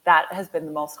that has been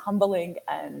the most humbling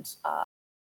and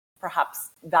perhaps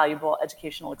valuable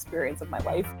educational experience of my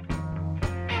life.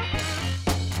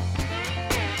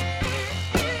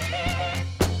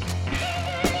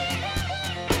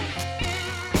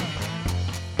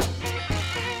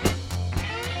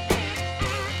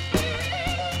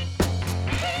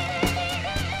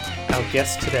 Our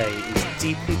guest today is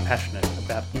deeply passionate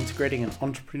about integrating an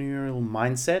entrepreneurial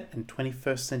mindset and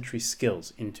 21st century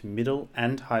skills into middle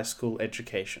and high school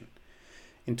education.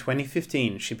 In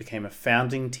 2015, she became a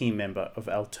founding team member of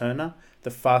Alterna,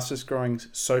 the fastest growing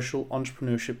social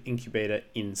entrepreneurship incubator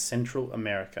in Central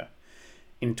America.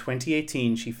 In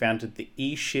 2018, she founded the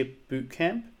eShip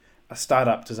Bootcamp, a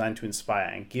startup designed to inspire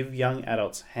and give young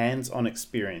adults hands-on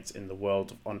experience in the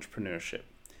world of entrepreneurship.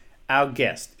 Our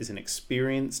guest is an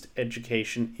experienced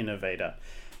education innovator,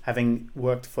 having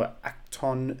worked for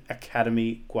Acton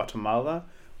Academy Guatemala,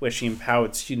 where she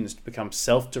empowered students to become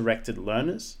self-directed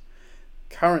learners.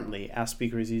 Currently, our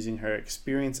speaker is using her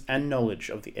experience and knowledge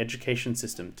of the education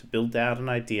system to build out an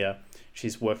idea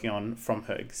she's working on from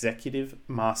her executive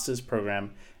master's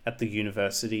program at the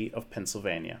University of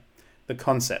Pennsylvania. The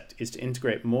concept is to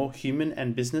integrate more human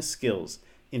and business skills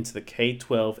into the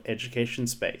K-12 education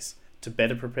space to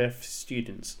better prepare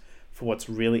students for what's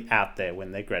really out there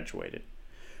when they graduated.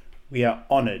 We are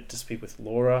honored to speak with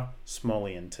Laura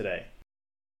Smolian today.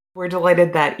 We're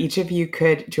delighted that each of you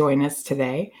could join us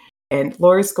today. And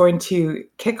Laura's going to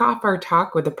kick off our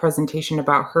talk with a presentation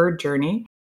about her journey.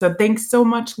 So thanks so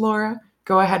much, Laura.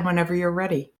 Go ahead whenever you're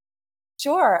ready.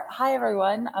 Sure. Hi,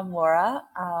 everyone. I'm Laura.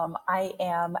 I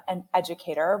am an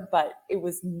educator, but it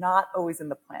was not always in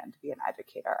the plan to be an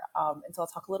educator. And so I'll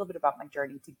talk a little bit about my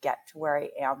journey to get to where I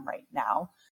am right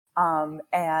now,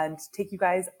 and take you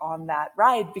guys on that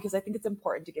ride, because I think it's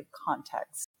important to give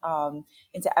context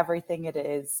into everything it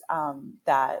is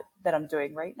that I'm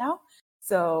doing right now.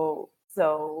 So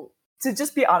to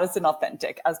just be honest and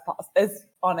authentic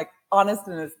honest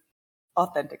and as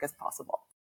authentic as possible.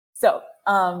 So,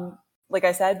 like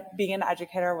I said, being an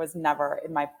educator was never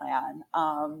in my plan.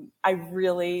 I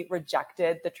really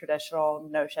rejected the traditional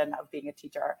notion of being a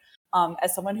teacher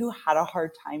as someone who had a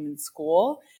hard time in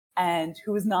school and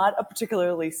who was not a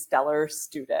particularly stellar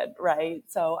student, right?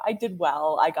 So I did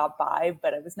well, I got by,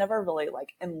 but I was never really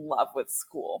like in love with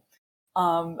school.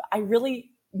 I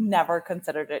really never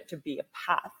considered it to be a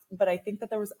path, but I think that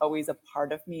there was always a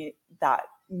part of me that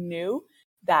knew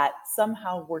that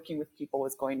somehow working with people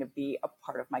was going to be a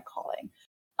part of my calling.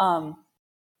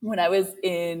 When I was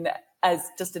as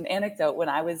just an anecdote, when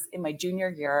I was in my junior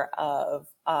year of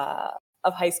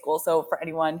high school, so for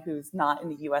anyone who's not in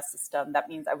the US system, that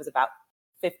means I was about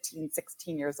 15,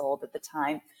 16 years old at the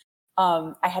time.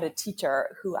 I had a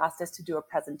teacher who asked us to do a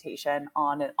presentation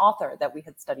on an author that we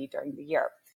had studied during the year.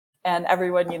 And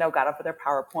everyone, got up with their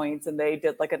PowerPoints and they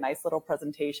did like a nice little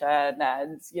presentation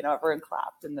and, everyone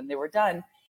clapped and then they were done.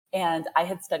 And I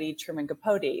had studied Truman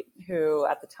Capote, who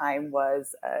at the time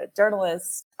was a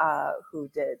journalist,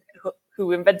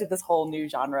 who invented this whole new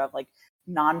genre of like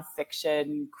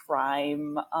nonfiction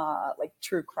crime, like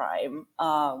true crime,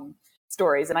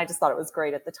 stories. And I just thought it was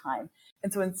great at the time.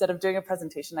 And so instead of doing a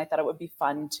presentation, I thought it would be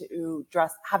fun to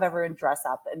have everyone dress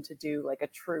up and to do like a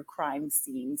true crime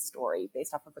scene story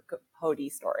based off of a Capote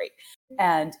story.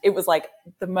 And it was like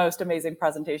the most amazing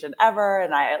presentation ever.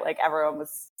 And everyone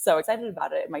was so excited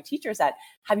about it. And my teacher said,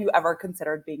 "Have you ever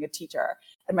considered being a teacher?"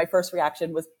 And my first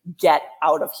reaction was, "Get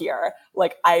out of here.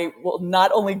 Like, I will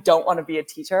not only don't want to be a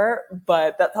teacher,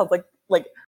 but that sounds like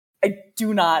I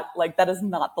do not, like, that is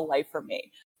not the life for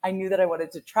me." I knew that I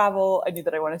wanted to travel. I knew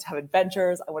that I wanted to have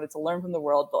adventures. I wanted to learn from the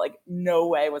world, but like no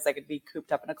way was I going to be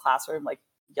cooped up in a classroom, like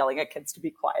yelling at kids to be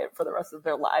quiet for the rest of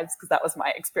their lives. Cause that was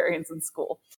my experience in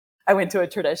school. I went to a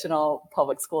traditional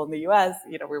public school in the US.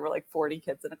 We were like 40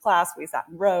 kids in a class. We sat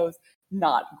in rows.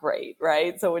 Not great.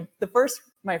 Right. So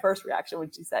my first reaction when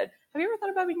she said, "Have you ever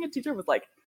thought about being a teacher?" was like,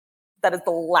 that is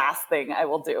the last thing I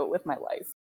will do with my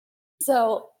life.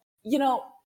 So,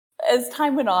 as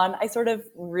time went on, I sort of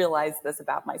realized this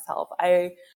about myself.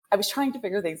 I was trying to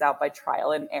figure things out by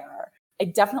trial and error. I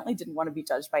definitely didn't want to be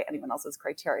judged by anyone else's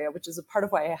criteria, which is a part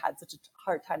of why I had such a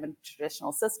hard time in the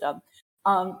traditional system.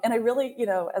 And I really,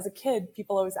 as a kid,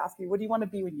 people always ask me, "What do you want to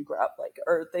be when you grow up?"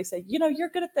 Or they say, "You're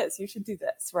good at this, you should do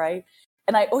this," right?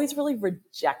 And I always really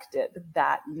rejected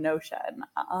that notion.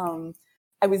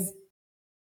 I was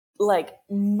like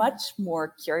much more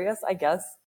curious, I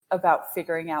guess, about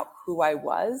figuring out who I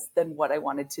was than what I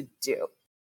wanted to do.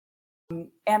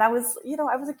 And I was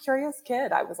a curious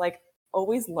kid. I was like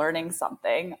always learning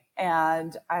something,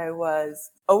 and I was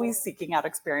always seeking out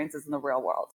experiences in the real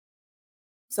world.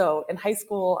 So in high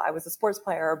school, I was a sports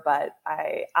player, but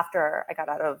after I got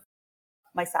out of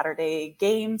my Saturday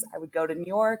games, I would go to New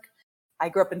York. I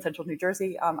grew up in central New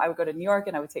Jersey. I would go to New York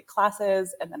and I would take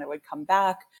classes, and then I would come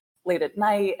back late at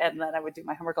night, and then I would do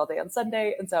my homework all day on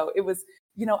Sunday. And so it was,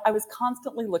 I was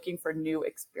constantly looking for new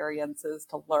experiences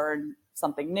to learn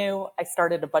something new. I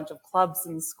started a bunch of clubs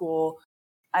in school.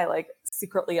 I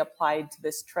secretly applied to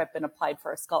this trip and applied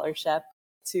for a scholarship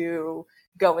to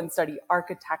go and study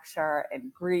architecture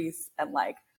in Greece, and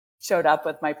showed up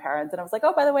with my parents. And I was like,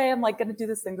 oh, by the way, I'm going to do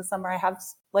this thing this summer. I have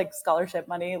scholarship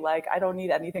money. I don't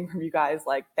need anything from you guys.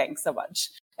 Thanks so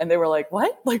much. And they were like,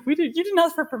 what? You didn't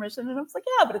ask for permission. And I was like,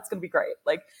 yeah, but it's going to be great.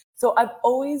 So I've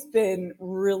always been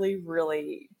really,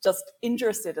 really just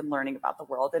interested in learning about the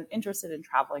world, and interested in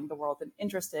traveling the world, and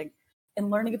interested in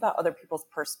learning about other people's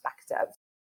perspectives.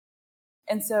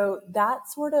 And so that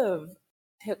sort of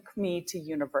took me to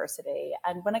university.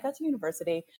 And when I got to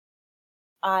university,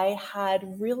 I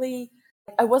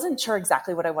wasn't sure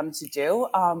exactly what I wanted to do.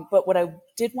 But what I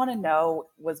did want to know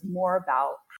was more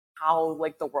about how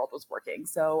the world was working.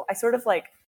 So I sort of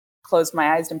closed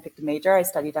my eyes and picked a major. I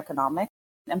studied economics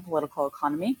and political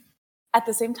economy. At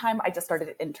the same time, I just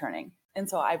started interning. And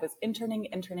so I was interning.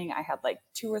 I had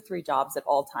 2 or 3 jobs at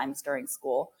all times during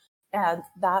school. And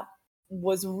that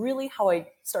was really how I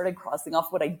started crossing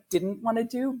off what I didn't want to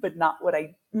do, but not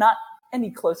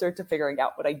any closer to figuring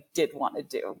out what I did want to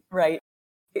do, right?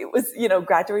 It was,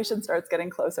 graduation starts getting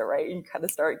closer, right? And you kind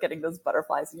of start getting those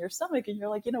butterflies in your stomach, and you're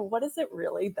like, what is it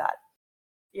really that,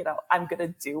 I'm going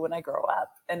to do when I grow up?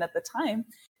 And at the time,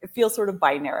 it feels sort of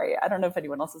binary. I don't know if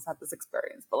anyone else has had this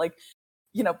experience, but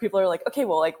people are like, okay,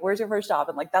 well, where's your first job?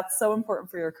 And that's so important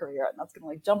for your career, and that's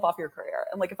going to jump off your career.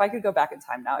 And if I could go back in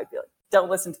time now, I'd be like, don't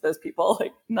listen to those people.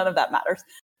 None of that matters,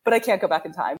 but I can't go back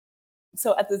in time.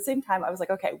 So at the same time, I was like,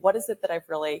 okay, what is it that I've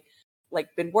really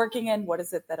been working in? What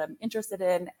is it that I'm interested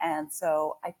in? And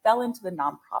so I fell into the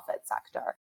nonprofit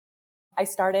sector. I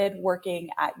started working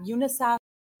at UNICEF,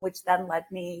 which then led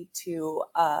me to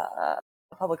a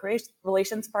public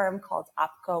relations firm called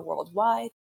APCO Worldwide.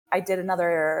 I did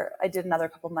another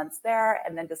couple months there,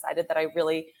 and then decided that I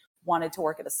really wanted to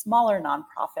work at a smaller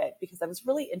nonprofit because I was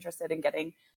really interested in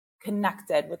getting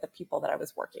connected with the people that I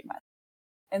was working with.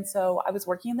 And so I was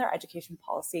working in their education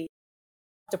policy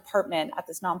department at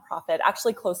this nonprofit,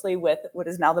 actually closely with what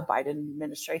is now the Biden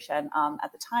administration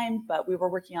at the time, but we were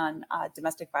working on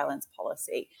domestic violence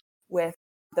policy with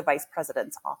the vice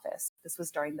president's office. This was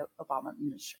during the Obama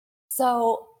administration.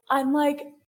 So I'm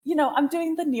I'm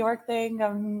doing the New York thing.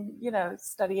 I'm,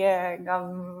 studying,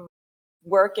 I'm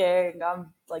working,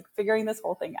 I'm figuring this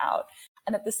whole thing out.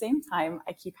 And at the same time,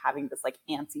 I keep having this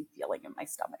antsy feeling in my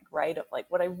stomach, right? Of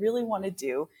what I really want to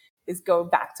do is go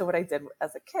back to what I did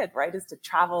as a kid, right? Is to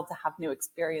travel, to have new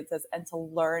experiences, and to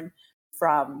learn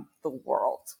from the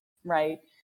world, right?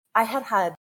 I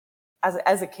had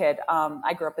as a kid,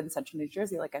 I grew up in central New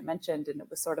Jersey, like I mentioned, and it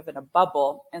was sort of in a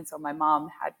bubble. And so my mom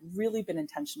had really been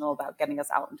intentional about getting us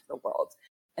out into the world.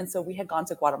 And so we had gone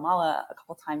to Guatemala a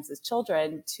couple times as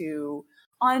children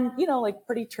on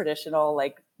pretty traditional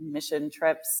mission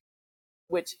trips,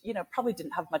 which, probably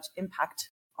didn't have much impact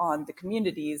on the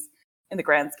communities in the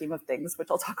grand scheme of things, which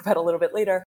I'll talk about a little bit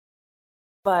later.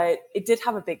 But it did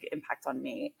have a big impact on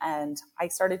me. And I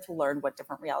started to learn what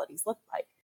different realities looked like.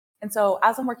 And so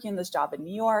as I'm working in this job in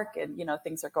New York and,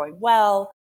 things are going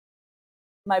well,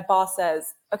 my boss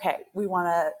says, okay,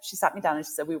 she sat me down and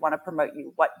she said, we want to promote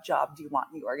you. What job do you want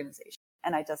in the organization?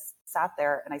 And I just sat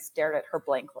there and I stared at her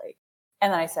blankly.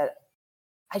 And then I said,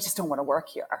 I just don't want to work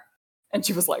here. And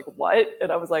she was like, what?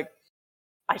 And I was like,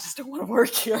 I just don't want to work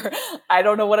here. I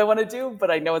don't know what I want to do,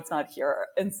 but I know it's not here.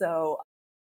 And so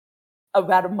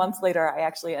about a month later, I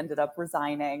actually ended up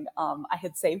resigning. I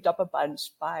had saved up a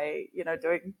bunch by,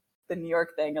 doing the New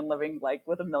York thing and living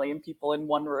with 1 million people in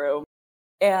one room.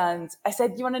 And I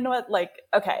said, you want to know what?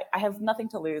 Okay, I have nothing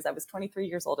to lose. I was 23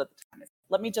 years old at the time.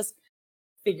 Let me just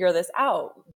figure this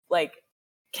out.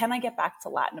 Can I get back to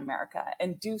Latin America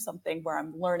and do something where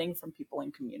I'm learning from people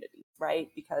in communities, right?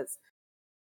 Because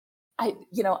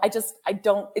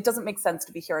it doesn't make sense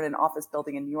to be here in an office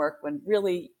building in New York when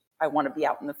really I want to be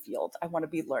out in the field. I want to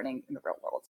be learning in the real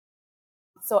world.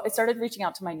 So I started reaching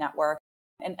out to my network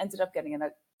and ended up getting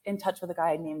in touch with a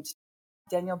guy named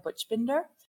Daniel Butchbinder,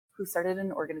 who started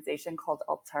an organization called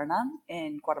Alterna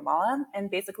in Guatemala.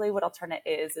 And basically what Alterna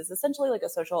is essentially a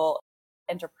social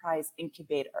enterprise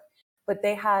incubator. But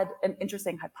they had an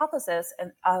interesting hypothesis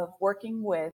of working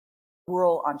with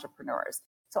rural entrepreneurs.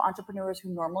 So entrepreneurs who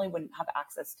normally wouldn't have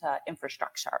access to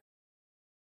infrastructure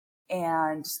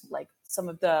and some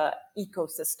of the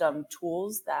ecosystem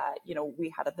tools that,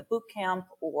 we had at the boot camp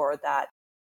or that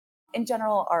in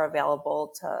general are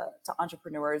available to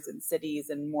entrepreneurs in cities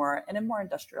and in more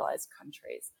industrialized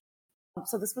countries.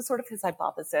 So this was sort of his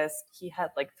hypothesis. He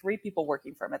had like 3 people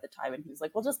working for him at the time, and he was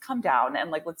like, well, just come down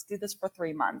and like, let's do this for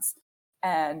 3 months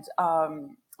and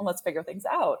let's figure things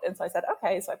out. And so I said,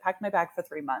 okay. So I packed my bag for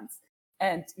 3 months,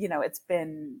 and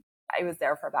I was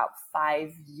there for about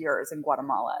 5 years in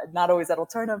Guatemala, not always at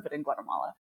Alterna, but in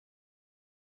Guatemala.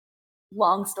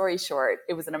 Long story short,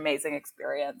 it was an amazing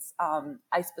experience.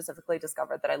 I specifically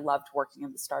discovered that I loved working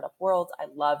in the startup world. I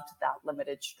loved that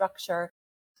limited structure.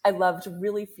 I loved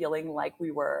really feeling like we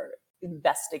were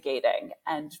investigating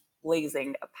and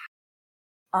blazing a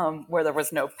path where there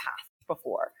was no path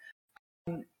before.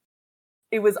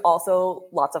 It was also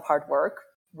lots of hard work,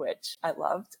 which I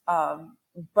loved.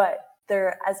 But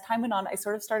as time went on, I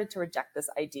sort of started to reject this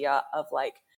idea of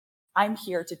like, I'm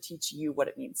here to teach you what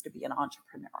it means to be an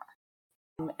entrepreneur.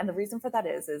 And the reason for that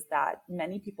is that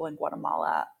many people in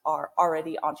Guatemala are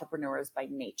already entrepreneurs by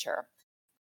nature.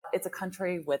 It's a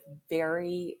country with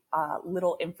very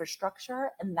little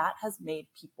infrastructure, and that has made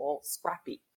people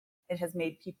scrappy. It has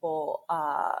made people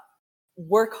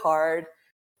work hard,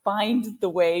 find the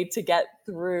way to get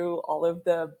through all of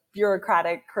the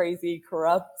bureaucratic, crazy,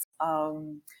 corrupt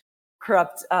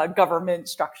government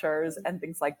structures and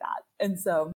things like that. And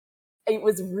so it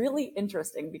was really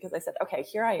interesting because I said, okay,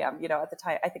 here I am, at the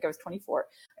time, I think I was 24.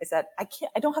 I said, I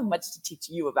don't have much to teach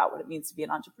you about what it means to be an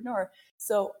entrepreneur.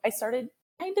 So I started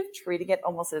kind of treating it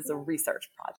almost as a research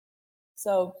project.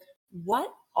 So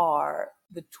what are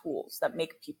the tools that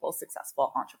make people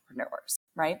successful entrepreneurs,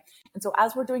 right? And so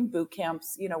as we're doing boot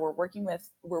camps,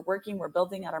 we're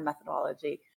building out our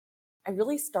methodology. I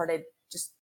really started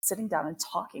just sitting down and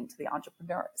talking to the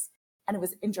entrepreneurs. And it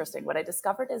was interesting. What I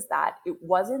discovered is that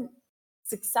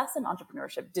success in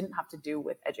entrepreneurship didn't have to do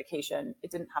with education.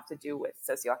 It didn't have to do with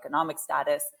socioeconomic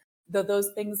status, though those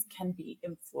things can be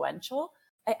influential.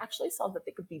 I actually saw that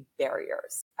they could be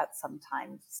barriers at some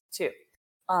times too.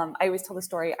 I always tell the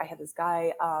story. I had this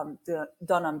guy,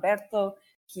 Don Humberto.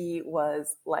 He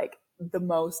was like the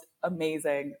most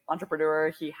amazing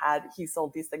entrepreneur. He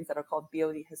sold these things that are called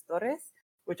biodigestores,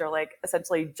 which are like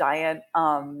essentially giant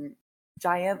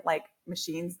like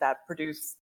machines that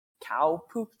produce cow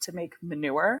poop to make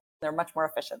manure. They're much more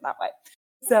efficient that way.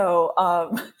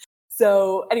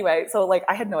 So anyway, so like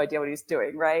I had no idea what he was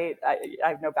doing, right? I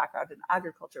have no background in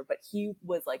agriculture, but he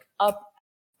was like up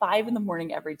 5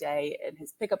 a.m. every day in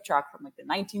his pickup truck from like the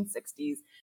 1960s,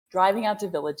 driving out to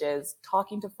villages,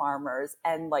 talking to farmers,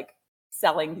 and like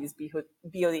selling these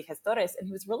biodigestores. And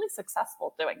he was really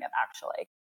successful doing it, actually.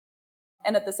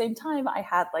 And at the same time, I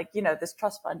had like, this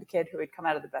trust fund kid who had come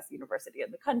out of the best university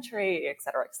in the country, et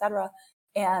cetera, et cetera.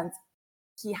 And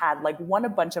he had like won a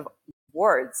bunch of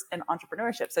awards in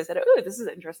entrepreneurship. So I said, oh, this is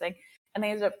interesting. And I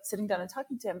ended up sitting down and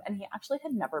talking to him, and he actually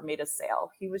had never made a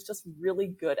sale. He was just really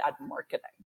good at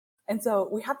marketing. And so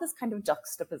we have this kind of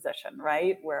juxtaposition,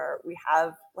 right? Where we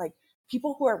have like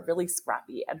people who are really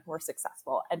scrappy and who are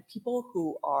successful, and people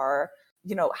who are,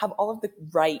 have all of the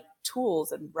right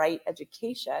tools and right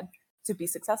education to be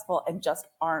successful and just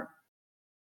aren't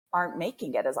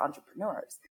making it as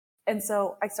entrepreneurs. And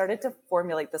so I started to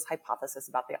formulate this hypothesis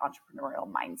about the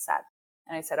entrepreneurial mindset.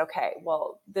 And I said, okay,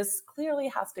 well, this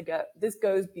clearly this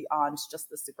goes beyond just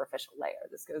the superficial layer.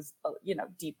 This goes,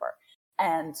 deeper.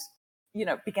 And,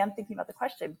 began thinking about the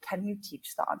question, can you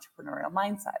teach the entrepreneurial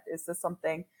mindset? Is this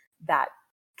something that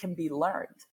can be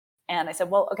learned? And I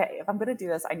said, well, okay, if I'm going to do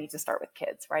this, I need to start with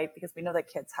kids, right? Because we know that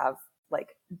kids have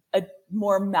like a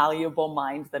more malleable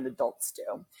mind than adults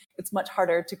do. It's much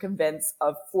harder to convince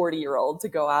a 40-year-old to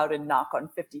go out and knock on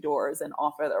 50 doors and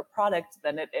offer their product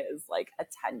than it is like a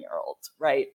 10-year-old,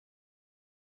 right?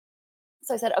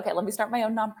 So I said, okay, let me start my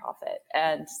own nonprofit.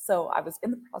 And so I was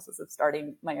in the process of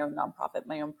starting my own nonprofit,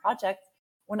 my own project,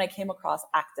 when I came across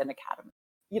Acton Academy.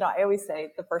 I always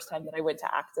say the first time that I went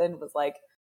to Acton was like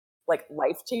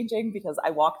life-changing, because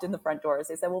I walked in the front doors.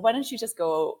 They said, well, why don't you just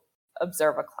go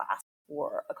observe a class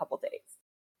for a couple days?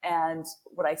 And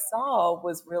what I saw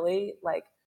was really like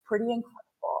pretty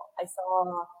incredible. I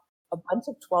saw a bunch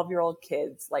of 12-year-old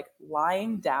kids like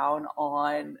lying down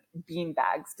on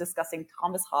beanbags discussing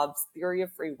Thomas Hobbes' theory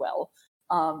of free will.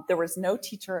 There was no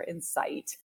teacher in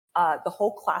sight. The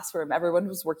whole classroom, everyone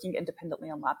was working independently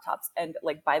on laptops. And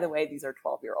like, by the way, these are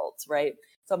 12-year-olds, right?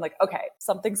 So I'm like, okay,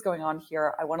 something's going on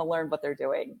here. I want to learn what they're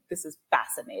doing. This is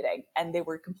fascinating. And they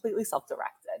were completely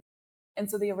self-directed. And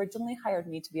so they originally hired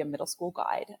me to be a middle school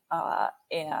guide.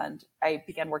 And I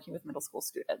began working with middle school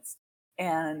students.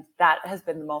 And that has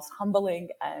been the most humbling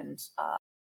and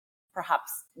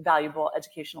perhaps valuable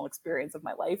educational experience of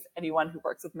my life. Anyone who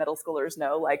works with middle schoolers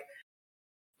know, like,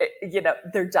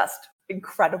 they're just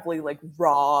incredibly like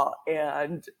raw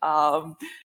and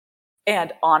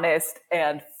honest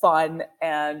and fun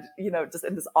and, just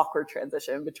in this awkward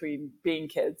transition between being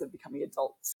kids and becoming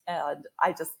adults. And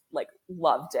I just like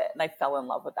loved it. And I fell in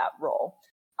love with that role.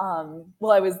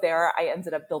 While I was there, I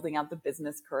ended up building out the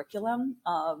business curriculum.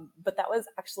 But that was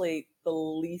actually the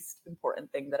least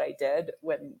important thing that I did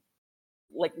when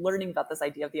like learning about this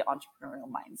idea of the entrepreneurial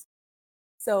minds.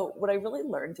 So what I really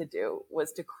learned to do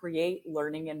was to create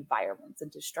learning environments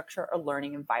and to structure a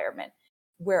learning environment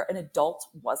where an adult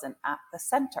wasn't at the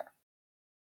center.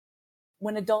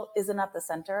 When adult isn't at the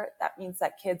center, that means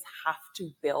that kids have to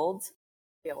build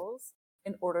skills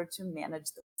in order to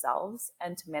manage themselves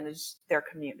and to manage their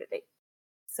community.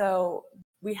 So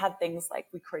we had things like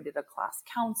we created a class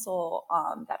council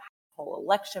that had a whole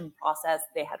election process.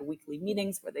 They had weekly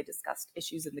meetings where they discussed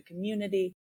issues in the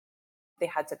community. They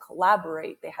had to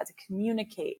collaborate. They had to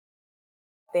communicate.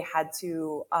 They had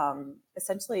to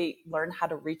essentially learn how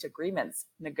to reach agreements,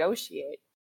 negotiate.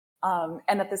 And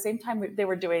at the same time, they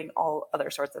were doing all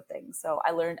other sorts of things. So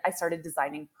I started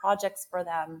designing projects for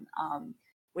them,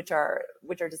 which are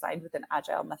designed with an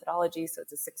agile methodology. So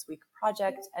it's a 6-week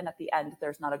project. And at the end,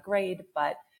 there's not a grade,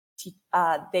 but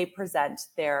they present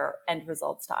their end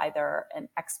results to either an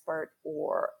expert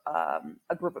or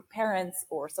a group of parents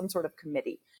or some sort of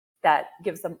committee that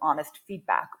gives them honest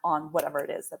feedback on whatever it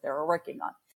is that they were working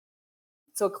on.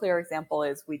 So a clear example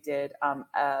is we did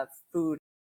a food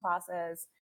classes,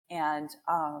 and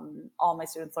all my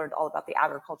students learned all about the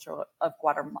agriculture of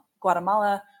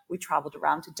Guatemala. We traveled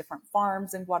around to different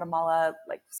farms in Guatemala,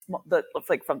 like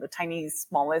from the tiny,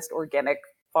 smallest organic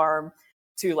farm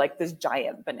to like this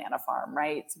giant banana farm,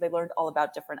 right? So they learned all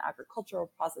about different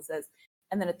agricultural processes.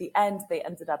 And then at the end, they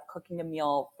ended up cooking a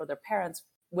meal for their parents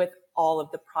with all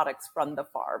of the products from the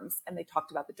farms. And they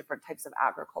talked about the different types of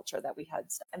agriculture that we had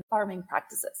and farming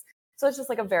practices. So it's just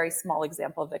like a very small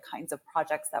example of the kinds of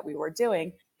projects that we were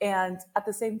doing. And at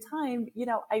the same time,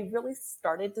 I really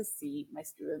started to see my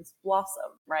students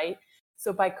blossom, right?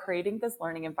 So by creating this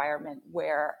learning environment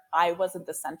where I wasn't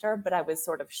the center, but I was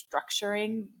sort of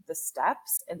structuring the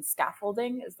steps, and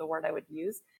scaffolding is the word I would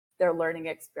use, their learning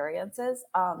experiences,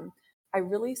 I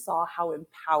really saw how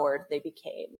empowered they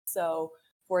became. So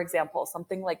for example,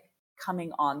 something like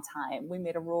coming on time. We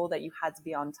made a rule that you had to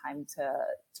be on time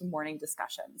to morning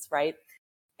discussions, right?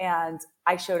 And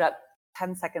I showed up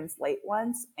 10 seconds late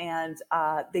once, and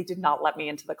they did not let me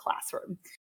into the classroom.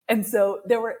 And so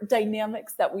there were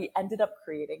dynamics that we ended up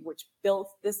creating, which built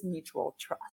this mutual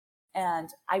trust. And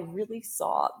I really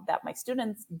saw that my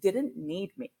students didn't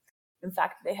need me. In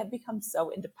fact, they had become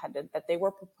so independent that they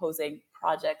were proposing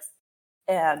projects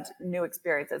and new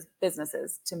experiences,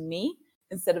 businesses to me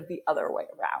instead of the other way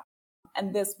around.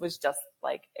 And this was just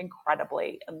like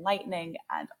incredibly enlightening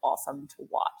and awesome to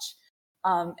watch.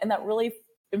 And that really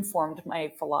informed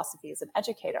my philosophy as an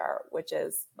educator, which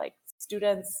is like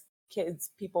students, kids,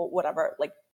 people, whatever,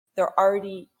 like they're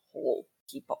already whole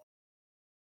people.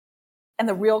 And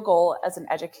the real goal as an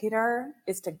educator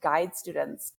is to guide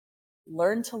students,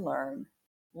 learn to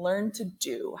learn to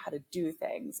do how to do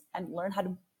things, and learn how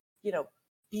to,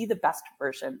 be the best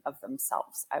version of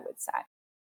themselves, I would say.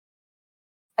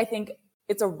 I think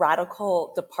it's a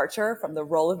radical departure from the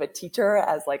role of a teacher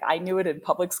as like I knew it in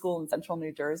public school in central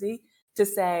New Jersey to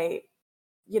say,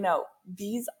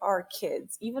 these are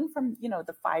kids, even from,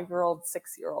 the 5-year-old,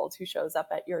 6-year-old who shows up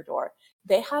at your door.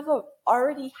 They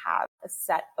already have a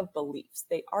set of beliefs.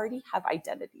 They already have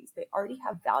identities. They already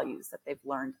have values that they've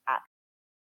learned at.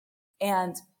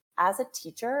 And as a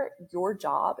teacher, your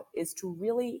job is to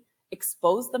really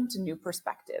expose them to new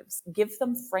perspectives, give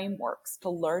them frameworks to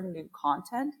learn new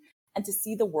content, and to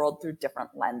see the world through different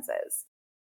lenses.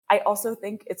 I also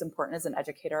think it's important as an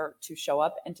educator to show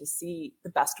up and to see the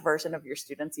best version of your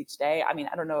students each day. I mean,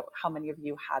 I don't know how many of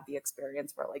you had the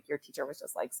experience where like your teacher was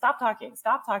just like, stop talking,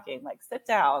 like sit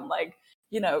down, like,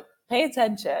 pay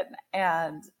attention.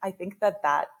 And I think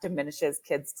that diminishes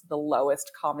kids to the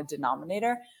lowest common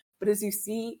denominator. But if you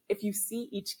see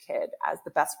each kid as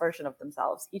the best version of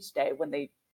themselves each day when they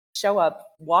show up,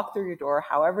 walk through your door,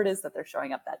 however it is that they're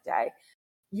showing up that day,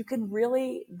 you can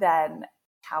really then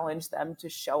challenge them to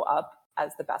show up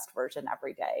as the best version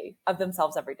every day of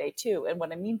themselves every day too. And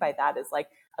what I mean by that is like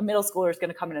a middle schooler is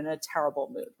going to come in a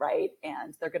terrible mood, right?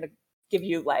 And they're going to give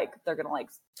you they're going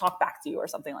to talk back to you or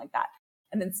something like that.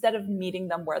 And instead of meeting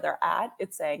them where they're at,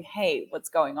 it's saying, hey, what's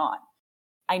going on?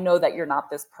 I know that you're not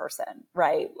this person,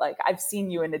 right? Like I've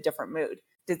seen you in a different mood.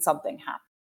 Did something happen?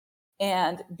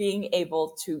 And being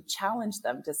able to challenge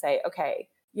them to say, okay,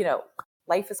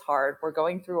 life is hard. We're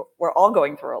all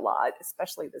going through a lot,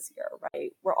 especially this year,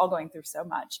 right? We're all going through so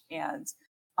much. And,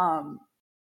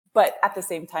 but at the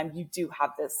same time, you do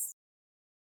have this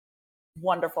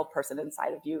wonderful person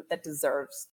inside of you that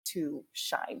deserves to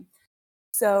shine.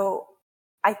 So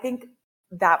I think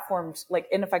that formed like,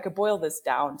 and if I could boil this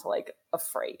down to like a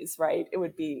phrase, right, it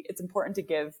would be, it's important to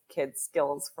give kids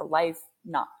skills for life,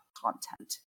 not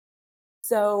content.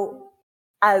 So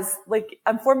as like,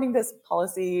 I'm forming this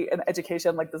policy in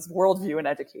education, like this worldview in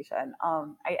education,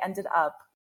 I ended up,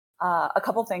 a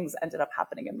couple things ended up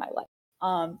happening in my life.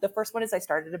 The first one is I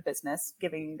started a business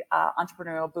giving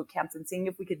entrepreneurial boot camps and seeing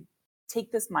if we could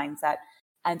take this mindset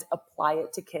and apply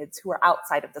it to kids who are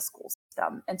outside of the school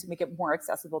system and to make it more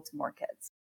accessible to more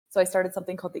kids. So I started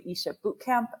something called the eShip Boot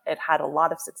Camp. It had a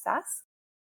lot of success.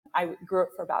 I grew it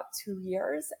for about 2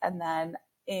 years. And then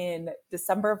in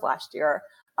December of last year,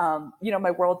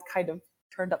 my world kind of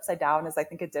turned upside down, as I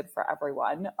think it did for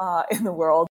everyone in the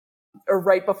world, or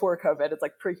right before COVID. It's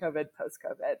like pre-COVID,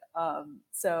 post-COVID.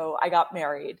 So I got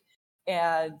married,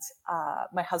 and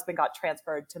my husband got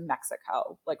transferred to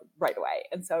Mexico like right away.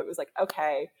 And so it was like,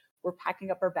 okay, we're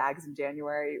packing up our bags in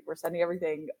January. We're sending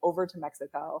everything over to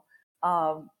Mexico.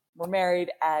 We're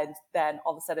married, and then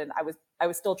all of a sudden, I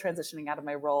was still transitioning out of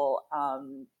my role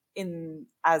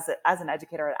as an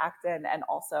educator at Acton, and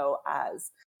also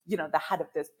as the head of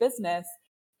this business.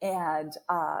 And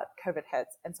COVID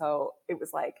hits, and so it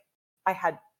was like I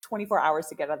had 24 hours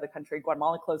to get out of the country.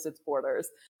 Guatemala closed its borders.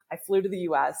 I flew to the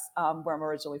U.S., where I'm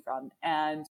originally from,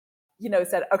 and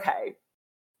said, okay,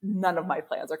 none of my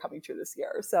plans are coming true this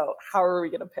year. So how are we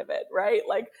going to pivot, right?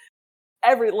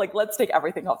 Let's take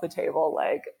everything off the table.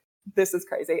 Like, this is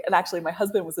crazy. And actually, my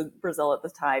husband was in Brazil at the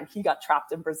time. He got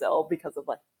trapped in Brazil because of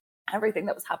like everything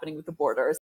that was happening with the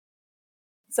borders.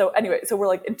 So anyway, so we're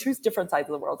like in two different sides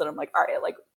of the world. And I'm like, all right,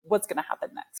 like what's going to happen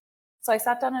next? So I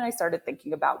sat down and I started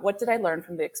thinking about what did I learn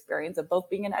from the experience of both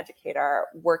being an educator,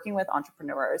 working with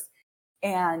entrepreneurs,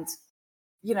 and,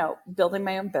 building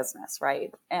my own business,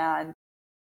 right? And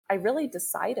I really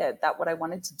decided that what I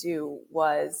wanted to do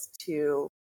was to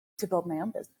build my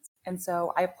own business. And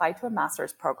so I applied to a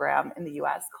master's program in the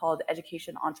US called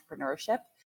Education Entrepreneurship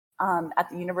at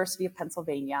the University of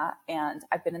Pennsylvania. And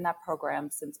I've been in that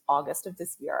program since August of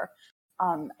this year.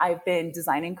 I've been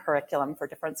designing curriculum for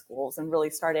different schools and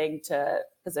really starting to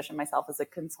position myself as a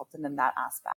consultant in that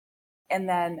aspect. And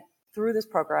then through this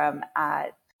program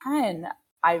at Penn,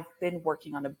 I've been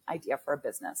working on an idea for a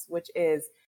business, which is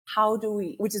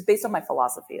based on my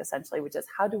philosophy, essentially, which is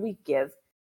how do we give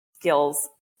skills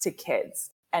to kids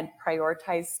and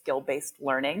prioritize skill-based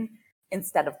learning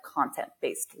instead of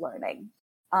content-based learning.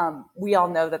 We all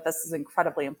know that this is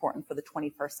incredibly important for the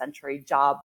 21st century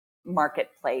job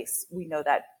marketplace. We know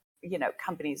that,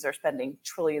 companies are spending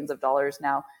trillions of dollars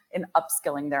now in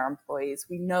upskilling their employees.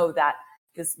 We know that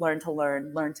this learn to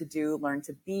learn, learn to do, learn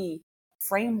to be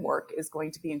framework is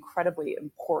going to be incredibly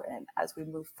important as we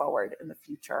move forward in the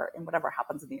future in whatever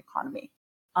happens in the economy.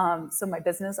 So my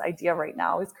business idea right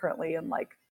now is currently in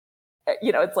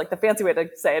it's like the fancy way to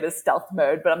say it is stealth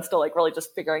mode, but I'm still like really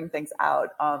just figuring things out.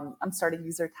 I'm starting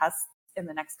user tests in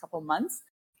the next couple months.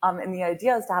 And the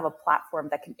idea is to have a platform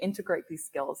that can integrate these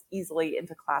skills easily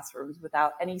into classrooms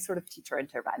without any sort of teacher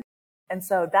intervention. And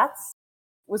so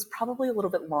was probably a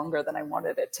little bit longer than I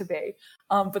wanted it to be.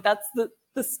 But that's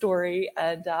the story.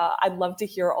 And I'd love to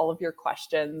hear all of your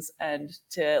questions and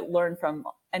to learn from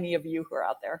any of you who are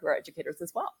out there who are educators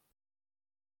as well.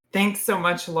 Thanks so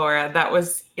much, Laura. That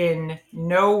was in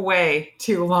no way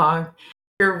too long.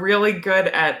 You're really good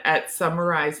at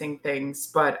summarizing things,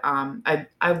 but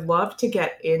I'd love to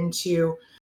get into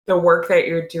the work that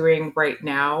you're doing right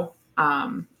now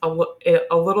a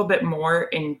little bit more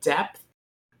in depth.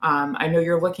 I know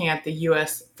you're looking at the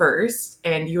U.S. first,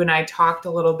 and you and I talked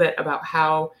a little bit about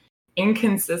how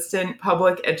inconsistent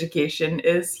public education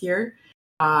is here.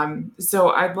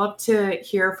 So I'd love to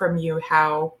hear from you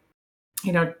how,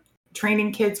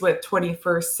 training kids with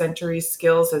 21st century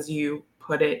skills, as you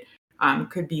put it,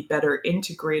 could be better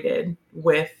integrated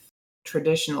with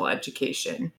traditional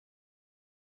education.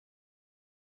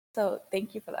 So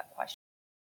thank you for that question.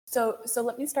 So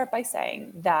let me start by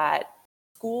saying that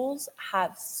schools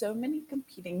have so many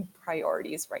competing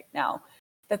priorities right now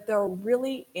that they're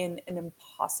really in an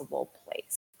impossible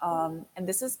place. And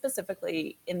this is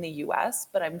specifically in the US,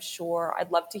 but I'm sure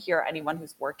I'd love to hear anyone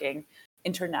who's working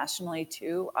internationally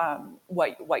too,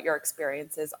 what your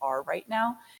experiences are right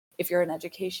now. If you're in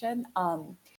education,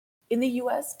 in the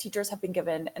US, teachers have been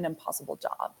given an impossible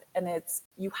job, and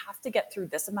you have to get through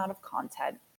this amount of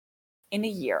content in a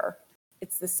year.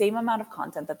 It's the same amount of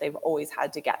content that they've always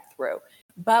had to get through,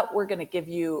 but we're going to give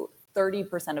you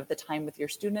 30% of the time with your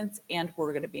students, and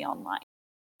we're going to be online.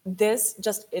 This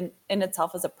just in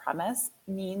itself as a premise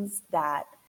means that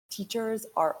teachers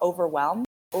are overwhelmed,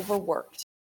 overworked,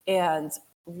 and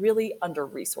really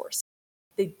under-resourced.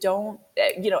 They don't,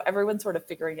 everyone's sort of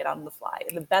figuring it out on the fly.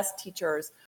 And the best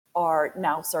teachers are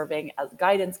now serving as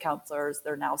guidance counselors.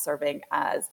 They're now serving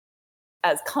as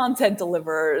content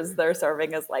deliverers. They're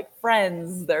serving as like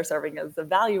friends. They're serving as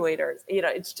evaluators.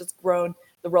 It's just grown.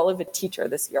 The role of a teacher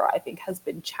this year, I think, has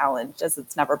been challenged as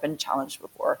it's never been challenged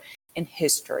before in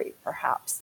history,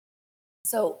 perhaps.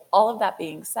 So all of that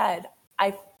being said,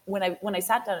 when I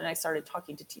sat down and I started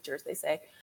talking to teachers, they say,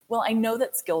 well, I know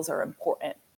that skills are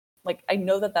important. Like, I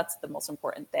know that that's the most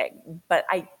important thing, but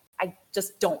I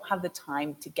just don't have the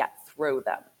time to get through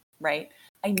them, right?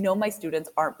 I know my students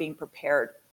aren't being prepared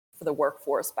for the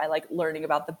workforce by like learning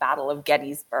about the Battle of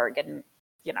Gettysburg and,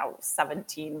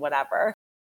 17, whatever.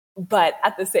 But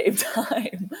at the same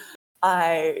time,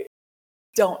 I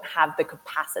don't have the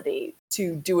capacity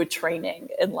to do a training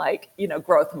in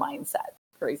growth mindset,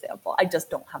 for example. I just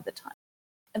don't have the time.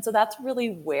 And so that's really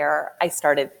where I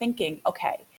started thinking,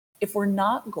 okay, if we're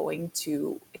not going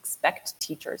to expect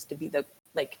teachers to be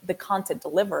the content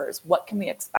deliverers, what can we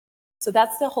expect? So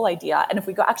that's the whole idea. And if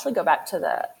we go back to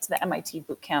the MIT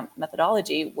bootcamp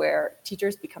methodology, where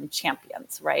teachers become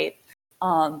champions, right?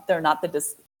 They're not the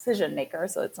decision maker,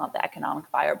 so it's not the economic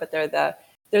buyer, but they're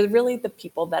really the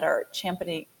people that are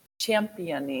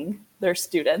championing their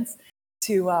students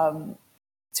to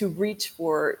reach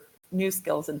for new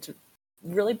skills and to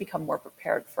really become more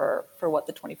prepared for what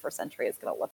the 21st century is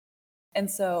going to look like. And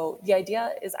so the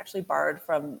idea is actually borrowed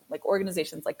from like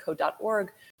organizations like code.org,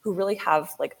 who really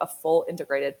have like a full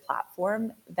integrated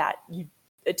platform that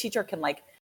a teacher can like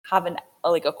have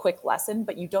a quick lesson,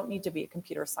 but you don't need to be a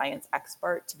computer science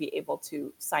expert to be able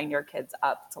to sign your kids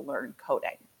up to learn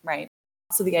coding, right?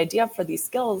 So the idea for these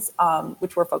skills,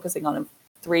 which we're focusing on in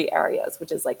 3 areas,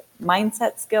 which is like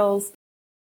mindset skills,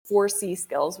 4C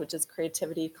skills, which is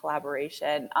creativity,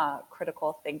 collaboration,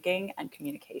 critical thinking, and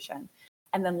communication.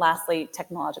 And then lastly,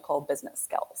 technological business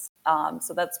skills.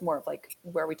 So that's more of like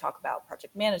where we talk about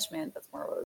project management. That's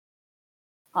more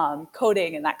of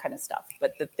coding and that kind of stuff.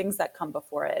 But the things that come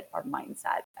before it are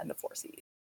mindset and the 4Cs.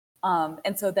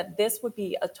 And so that this would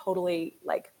be a totally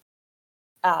like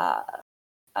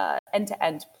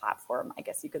end-to-end platform, I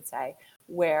guess you could say,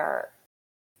 where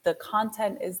the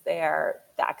content is there,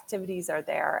 the activities are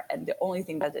there, and the only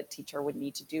thing that a teacher would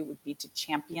need to do would be to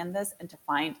champion this and to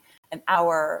find an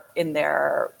hour in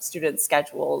their students'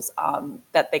 schedules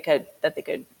that they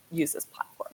could use this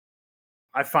platform.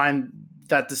 I find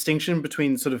that distinction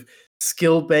between sort of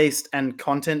skill-based and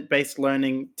content-based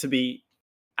learning to be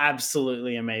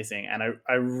absolutely amazing, and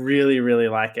I really, really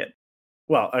like it.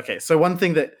 Well, okay, so one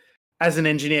thing that as an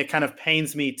engineer kind of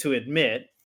pains me to admit,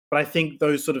 but I think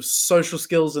those sort of social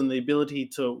skills and the ability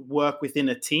to work within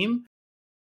a team,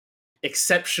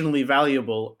 exceptionally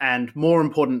valuable and more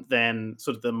important than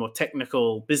sort of the more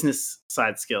technical business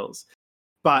side skills,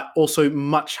 but also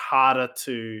much harder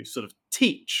to sort of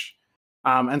teach.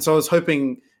 And so I was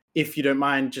hoping, if you don't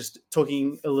mind, just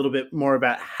talking a little bit more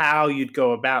about how you'd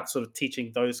go about sort of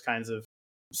teaching those kinds of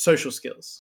social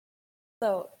skills.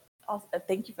 So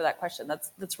thank you for that question.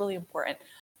 That's really important.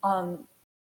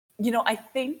 I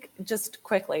think just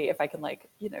quickly, if I can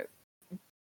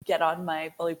get on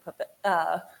my bully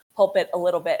pulpit a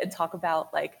little bit and talk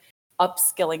about like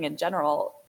upskilling in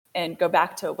general and go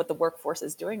back to what the workforce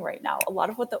is doing right now. A lot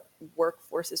of what the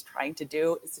workforce is trying to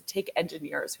do is to take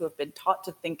engineers who have been taught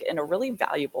to think in a really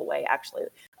valuable way, actually,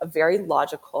 a very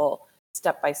logical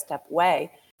step-by-step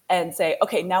way, and say,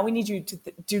 okay, now we need you to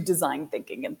do design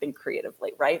thinking and think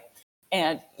creatively, right?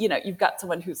 And, you've got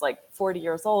someone who's like 40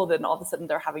 years old and all of a sudden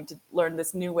they're having to learn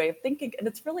this new way of thinking. And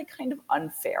it's really kind of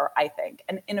unfair, I think,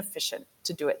 and inefficient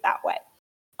to do it that way.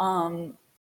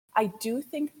 I do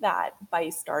think that by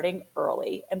starting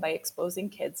early and by exposing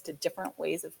kids to different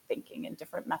ways of thinking and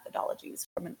different methodologies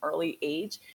from an early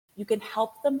age, you can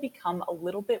help them become a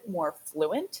little bit more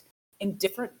fluent in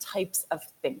different types of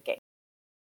thinking.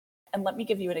 And let me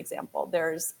give you an example.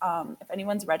 There's, if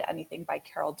anyone's read anything by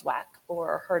Carol Dweck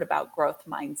or heard about growth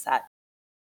mindset,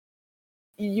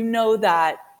 you know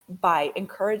that by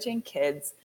encouraging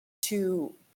kids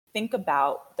to think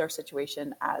about their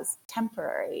situation as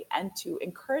temporary and to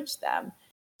encourage them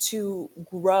to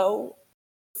grow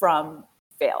from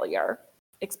failure,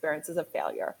 experiences of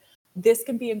failure, this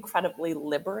can be incredibly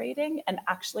liberating and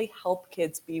actually help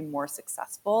kids be more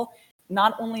successful,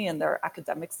 not only in their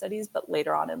academic studies, but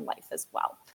later on in life as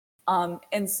well.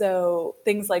 And so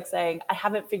things like saying, I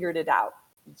haven't figured it out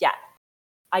yet.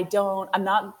 I'm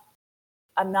not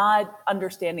I'm not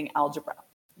understanding algebra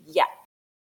yet.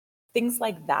 Things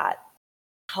like that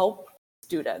help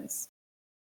students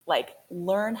like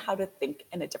learn how to think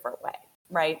in a different way,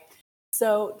 right?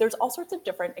 So there's all sorts of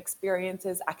different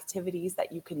experiences, activities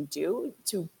that you can do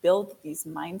to build these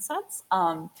mindsets.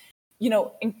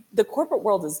 The corporate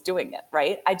world is doing it,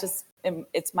 right?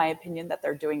 It's my opinion that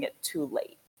they're doing it too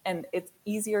late. And it's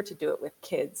easier to do it with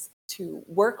kids to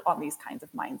work on these kinds of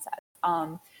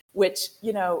mindsets, which,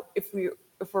 if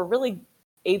we're really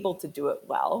able to do it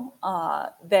well,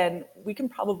 then we can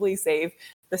probably save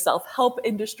the self-help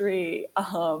industry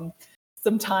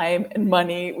some time and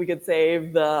money. We could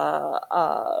save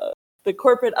the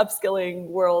corporate upskilling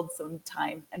world some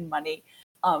time and money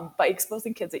by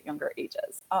exposing kids at younger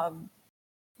ages.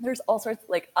 There's all sorts,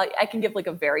 I can give like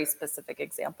a very specific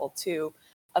example too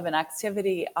of an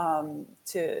activity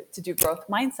to do growth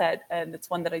mindset, and it's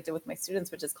one that I did with my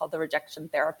students, which is called the Rejection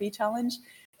Therapy Challenge.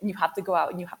 And you have to go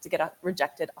out and you have to get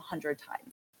rejected 100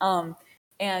 times.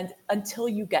 And until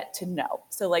you get to know.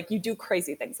 So like you do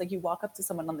crazy things. Like you walk up to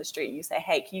someone on the street and you say,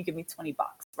 hey, can you give me $20,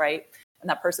 right? And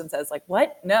that person says like,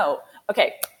 what? No.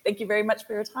 Okay, thank you very much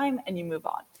for your time. And you move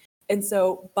on. And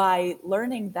so by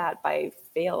learning that by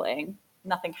failing,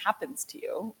 nothing happens to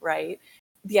you, right?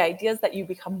 The idea is that you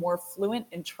become more fluent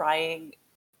in trying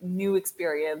new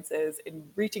experiences, in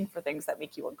reaching for things that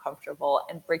make you uncomfortable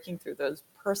and breaking through those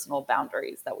personal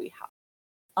boundaries that we have.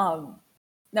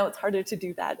 Now, it's harder to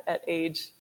do that at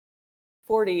age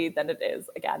 40 than it is,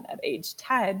 again, at age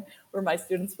 10, where my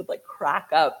students would like crack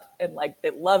up and like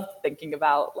they loved thinking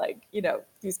about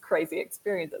these crazy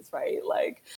experiences, right?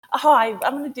 Like, oh, I'm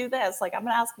going to do this. Like, I'm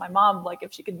going to ask my mom, like,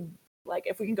 if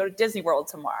we can go to Disney World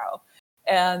tomorrow.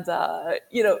 And,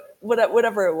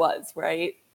 whatever it was,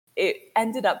 right? It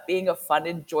ended up being a fun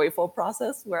and joyful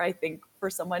process where I think for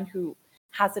someone who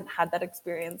hasn't had that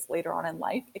experience later on in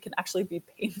life, it can actually be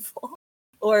painful.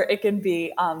 Or it can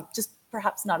be just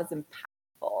perhaps not as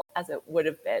impactful as it would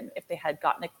have been if they had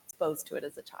gotten exposed to it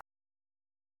as a child.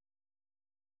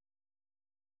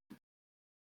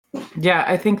 Yeah,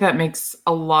 I think that makes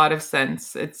a lot of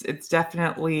sense. It's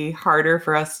definitely harder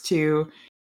for us to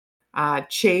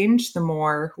change the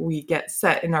more we get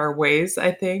set in our ways,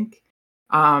 I think.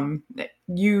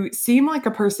 You seem like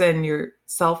a person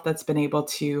yourself that's been able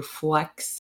to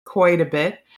flex quite a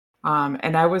bit.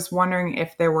 And I was wondering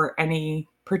if there were any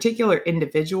particular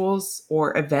individuals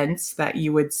or events that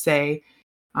you would say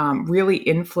really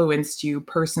influenced you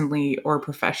personally or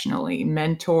professionally,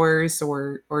 mentors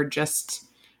or just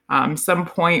some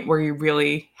point where you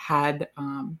really had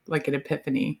like an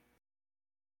epiphany.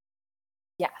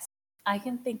 Yes, I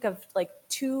can think of like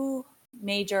two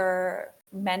major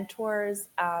mentors,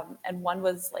 and one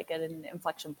was like at an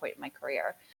inflection point in my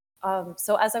career.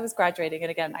 So as I was graduating,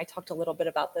 and again, I talked a little bit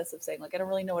about this of saying like, I don't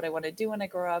really know what I want to do when I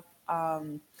grow up,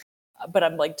 but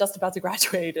I'm like just about to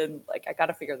graduate and like, I got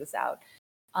to figure this out.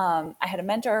 I had a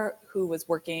mentor who was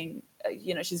working,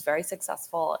 she's very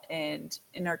successful in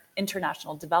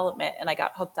international development. And I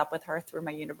got hooked up with her through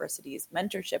my university's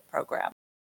mentorship program.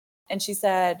 And she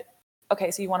said,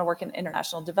 okay, so you want to work in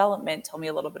international development. Tell me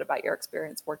a little bit about your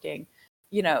experience working,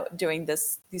 doing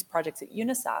these projects at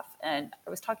UNICEF. And I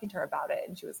was talking to her about it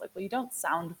and she was like, well, you don't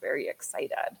sound very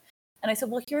excited. And I said,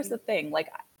 well, here's the thing. Like,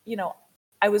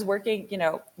 I was working,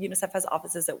 UNICEF has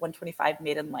offices at 125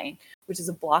 Maiden Lane, which is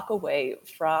a block away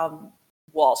from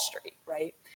Wall Street,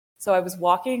 right? So I was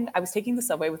taking the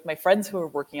subway with my friends who were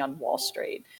working on Wall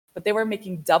Street, but they were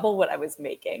making double what I was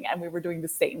making. And we were doing the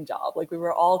same job. Like we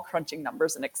were all crunching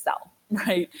numbers in Excel,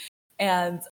 right?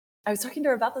 And I was talking to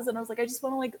her about this and I was like, I just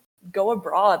want to like go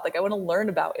abroad. Like I want to learn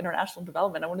about international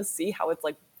development. I want to see how it's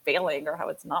like failing or how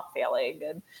it's not failing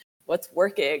and what's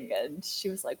working. And she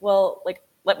was like, well, like,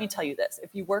 let me tell you this.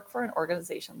 If you work for an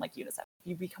organization like UNICEF, if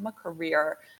you become a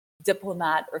career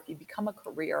diplomat or if you become a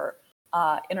career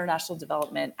international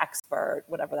development expert,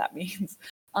 whatever that means,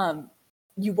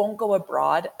 you won't go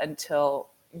abroad until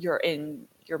you're in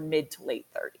your mid to late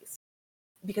 30s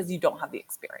because you don't have the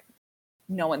experience.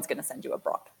 No one's going to send you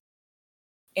abroad.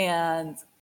 And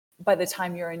by the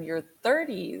time you're in your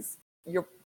 30s, you're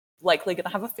likely going to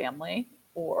have a family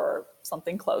or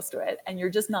something close to it. And you're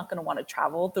just not going to want to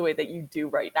travel the way that you do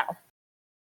right now.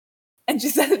 And she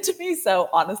said it to me so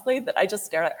honestly that I just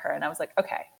stared at her and I was like,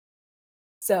 okay,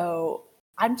 so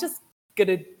I'm just going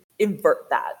to invert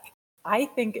that. I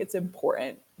think it's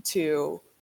important to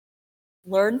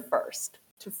learn first,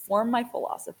 to form my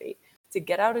philosophy, to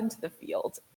get out into the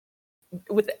field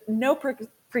with no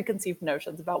preconceived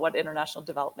notions about what international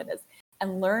development is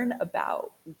and learn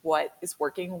about what is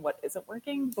working and what isn't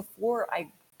working before I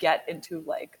get into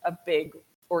like a big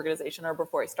organization or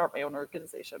before I start my own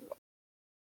organization.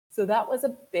 So that was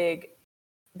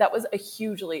a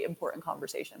hugely important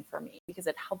conversation for me because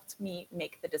it helped me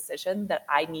make the decision that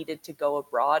I needed to go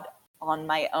abroad on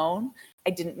my own. I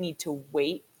didn't need to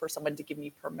wait for someone to give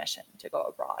me permission to go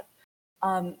abroad.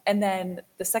 And then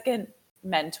the second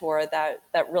mentor that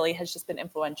really has just been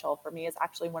influential for me is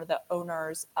actually one of the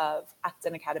owners of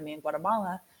Accent Academy in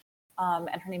Guatemala.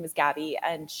 And her name is Gabby,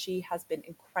 and she has been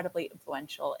incredibly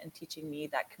influential in teaching me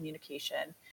that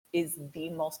communication is the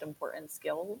most important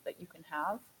skill that you can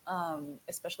have,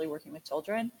 especially working with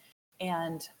children,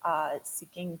 and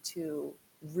seeking to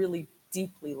really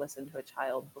deeply listen to a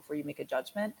child before you make a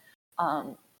judgment.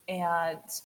 And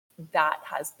that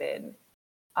has been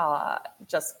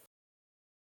just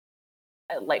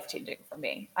life-changing for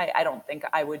me. I don't think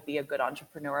I would be a good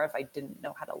entrepreneur if I didn't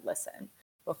know how to listen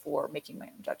before making my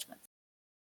own judgments.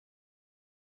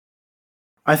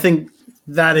 I think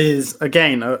that is,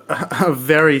 again, a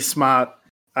very smart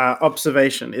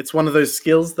observation. It's one of those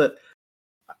skills that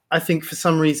I think for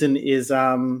some reason is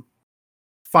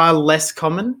far less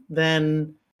common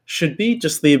than should be.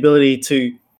 Just the ability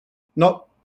to not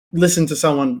listen to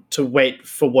someone to wait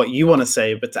for what you want to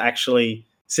say, but to actually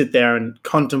sit there and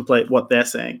contemplate what they're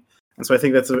saying. And so I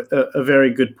think that's a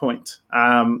very good point.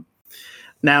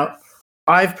 Now,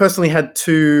 I've personally had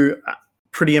two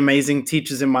pretty amazing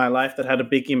teachers in my life that had a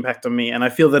big impact on me. And I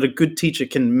feel that a good teacher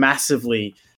can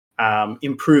massively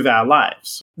improve our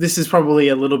lives. This is probably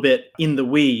a little bit in the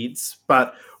weeds,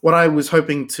 but what I was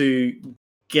hoping to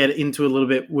get into a little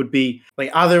bit would be,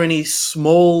 like, are there any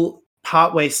small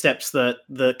partway steps that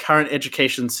the current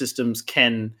education systems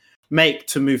can make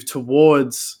to move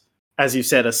towards, as you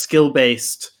said, a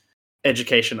skill-based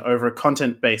education over a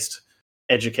content-based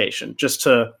education, just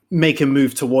to make a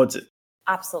move towards it?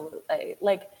 Absolutely.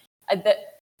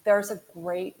 There's a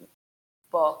great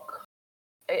book.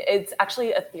 It's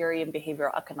actually a theory in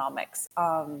behavioral economics.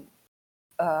 I'm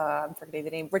forgetting the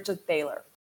name, Richard Thaler.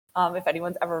 If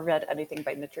anyone's ever read anything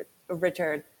by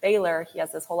Richard Thaler, he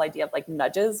has this whole idea of like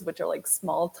nudges, which are like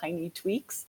small, tiny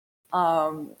tweaks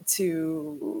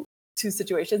to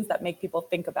situations that make people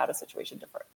think about a situation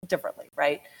differently,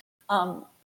 right?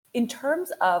 In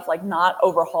terms of like not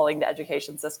overhauling the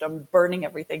education system, burning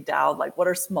everything down, like what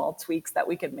are small tweaks that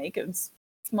we can make and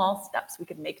small steps we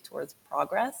can make towards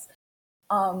progress?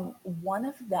 One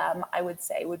of them I would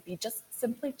say would be just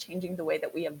simply changing the way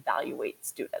that we evaluate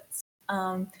students.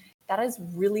 That is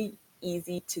really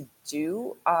easy to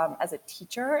do as a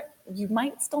teacher. You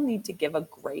might still need to give a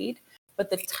grade, but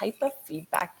the type of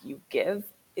feedback you give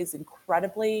is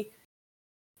incredibly,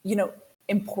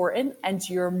 important, and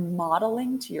you're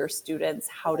modeling to your students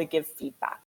how to give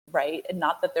feedback, right? And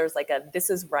not that there's like a this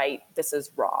is right, this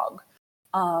is wrong.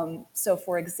 So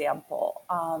for example,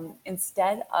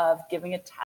 instead of giving a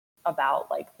test about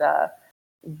like the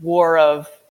War of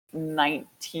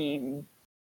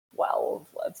 1912,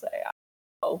 let's say,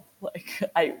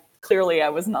 I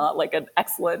was not like an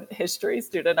excellent history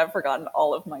student. I've forgotten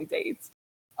all of my dates.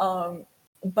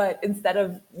 But instead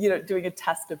of, doing a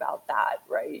test about that,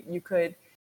 right, you could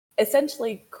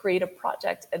essentially create a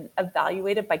project and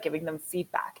evaluate it by giving them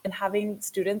feedback and having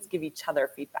students give each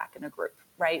other feedback in a group,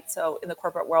 right? So in the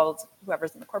corporate world,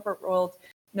 whoever's in the corporate world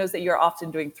knows that you're often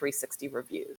doing 360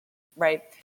 reviews, right?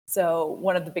 So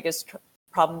one of the biggest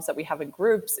problems that we have in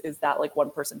groups is that like one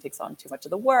person takes on too much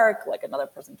of the work, like another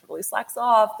person totally slacks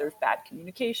off, there's bad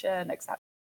communication, etc.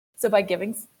 So by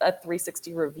giving a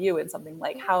 360 review in something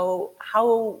like how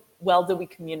well do we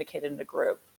communicate in a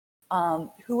group?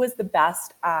 Who was the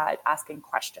best at asking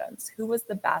questions? Who was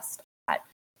the best at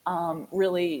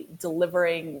really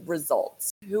delivering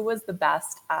results? Who was the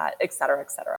best at et cetera,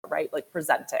 right? Like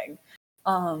presenting.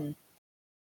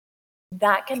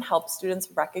 That can help students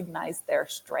recognize their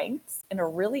strengths in a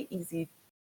really easy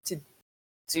to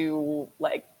do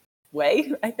like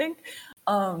way, I think.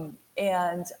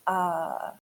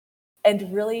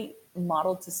 And really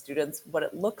model to students what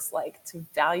it looks like to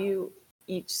value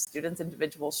each student's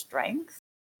individual strengths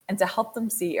and to help them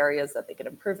see areas that they can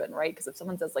improve in, right? Because if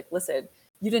someone says like, listen,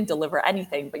 you didn't deliver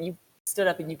anything, but you stood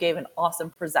up and you gave an awesome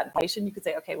presentation, you could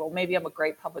say, okay, well, maybe I'm a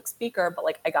great public speaker, but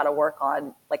like I got to work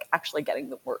on like actually getting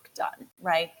the work done,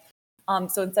 right?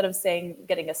 So instead of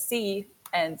getting a C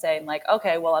and saying like,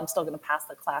 okay, well, I'm still going to pass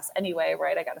the class anyway,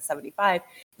 right? I got a 75.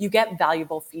 You get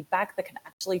valuable feedback that can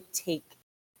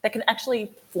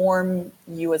actually form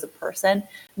you as a person,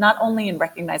 not only in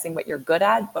recognizing what you're good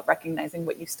at, but recognizing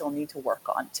what you still need to work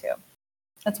on too.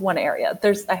 That's one area.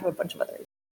 I have a bunch of others.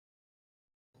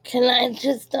 Can I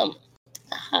just,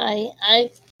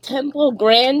 Temple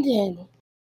Grandin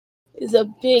is a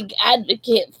big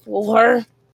advocate for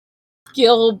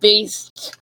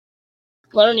skill-based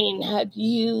learning. Have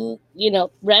you,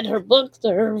 read her books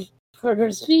or heard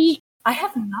her speak? I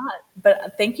have not,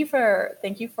 but thank you for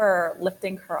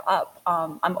lifting her up.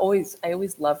 I always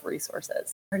love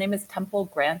resources. Her name is Temple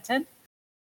Grandin.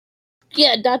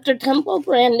 Yeah, Dr. Temple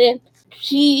Grandin.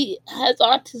 She has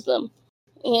autism,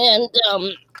 and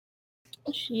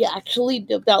she actually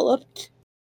developed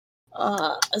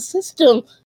a system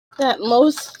that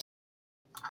most,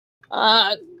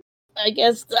 I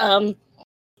guess,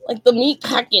 like the meat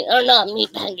packing, or not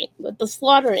meat packing, but the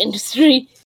slaughter industry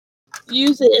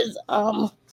uses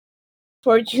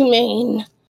for humane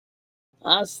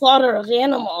slaughter of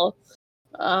animals.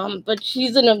 But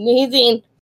she's an amazing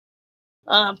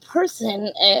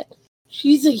person, and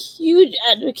she's a huge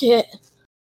advocate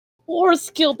for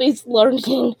skill-based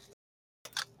learning,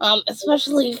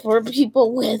 especially for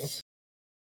people with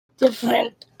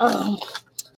different,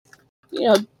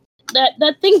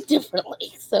 that think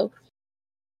differently. So,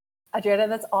 Adriana,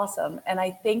 that's awesome. And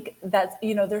I think that,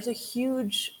 there's a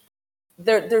huge,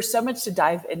 there's so much to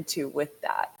dive into with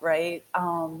that, right?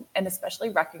 And especially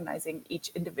recognizing each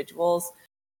individual's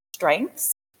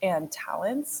strengths and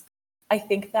talents. I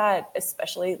think that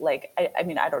especially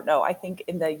I don't know. I think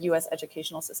in the US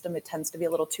educational system, it tends to be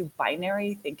a little too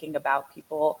binary, thinking about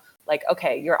people like,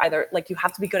 okay, you're either like, you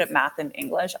have to be good at math and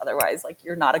English, otherwise like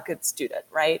you're not a good student,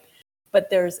 right? But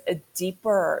there's a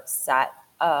deeper set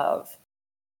of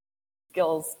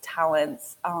skills,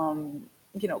 talents,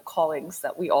 callings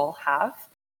that we all have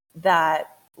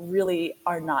that really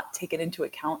are not taken into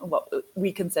account in what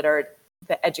we considered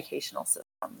the educational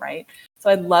system, right? So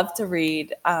I'd love to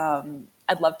read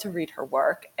her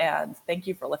work, and thank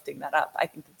you for lifting that up. I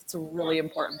think that's a really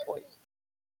important point.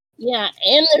 Yeah,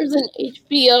 and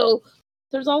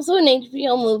there's also an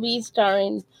HBO movie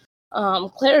starring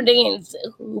Claire Danes,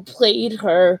 who played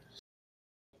her.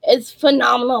 It's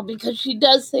phenomenal because she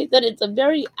does say that it's a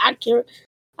very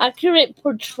accurate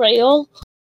portrayal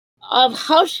of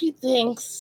how she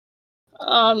thinks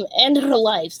and her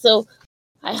life. So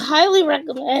I highly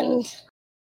recommend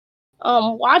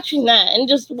watching that and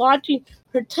just watching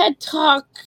her TED Talk.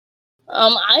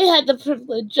 I had the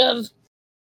privilege of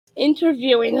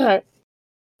interviewing her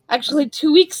actually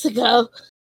 2 weeks ago.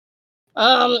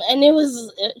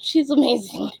 And she's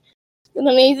amazing. An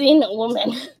amazing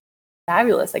woman.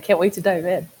 Fabulous. I can't wait to dive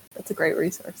in. That's a great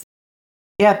resource.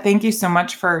 Yeah, thank you so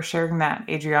much for sharing that,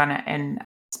 Adriana. And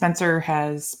Spencer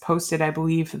has posted, I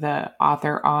believe, the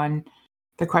author on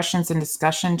the questions and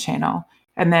discussion channel.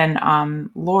 And then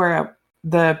Laura,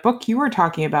 the book you were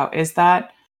talking about, is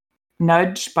that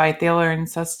Nudge by Thaler and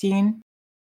Susteen?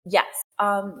 Yes.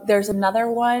 There's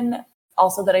another one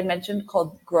also that I mentioned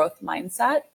called Growth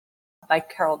Mindset by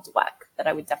Carol Dweck that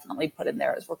I would definitely put in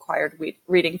there as required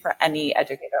reading for any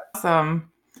educator.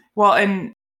 Awesome. Well,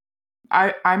 and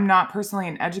I'm not personally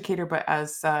an educator, but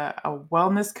as a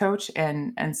wellness coach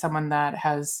and someone that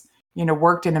has,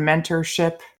 worked in a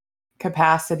mentorship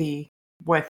capacity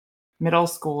with middle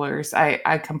schoolers,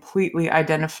 I completely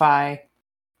identify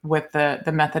with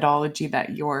the methodology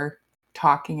that you're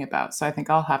talking about. So I think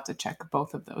I'll have to check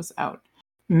both of those out.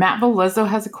 Matt Velezzo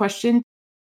has a question.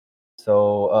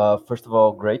 So, first of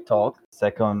all, great talk.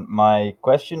 Second, my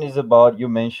question is about, you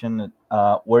mentioned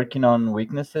working on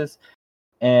weaknesses,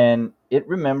 and it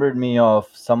remembered me of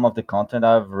some of the content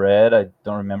I've read. I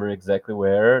don't remember exactly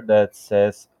where, that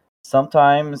says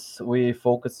sometimes we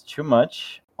focus too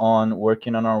much on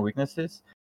working on our weaknesses,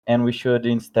 and we should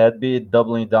instead be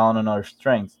doubling down on our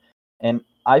strengths. And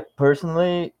I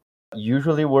personally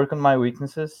usually work on my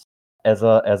weaknesses as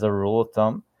a rule of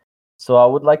thumb. So I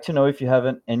would like to know if you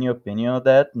have any opinion on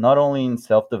that, not only in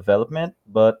self-development,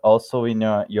 but also in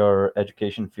your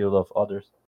education field of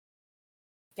others.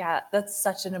 Yeah, that's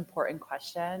such an important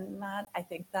question, Matt. I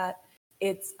think that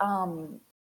it's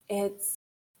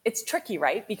it's tricky,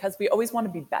 right? Because we always want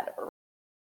to be better,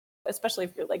 especially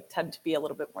if you're like tend to be a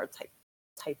little bit more type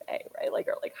A, right? Like,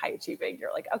 or like high achieving.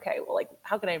 You're like, okay, well, like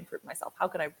how can I improve myself? How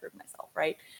can I improve myself,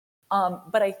 right?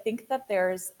 But I think that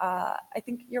I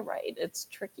think you're right. It's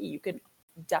tricky. You can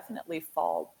definitely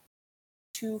fall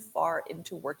too far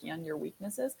into working on your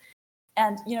weaknesses.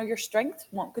 And, your strengths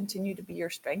won't continue to be your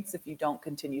strengths if you don't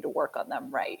continue to work on them,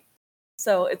 right?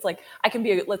 So it's like,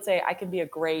 let's say I can be a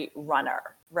great runner,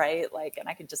 right? Like, and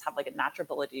I could just have like a natural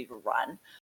ability to run.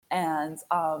 And,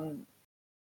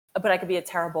 but I could be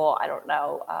terrible at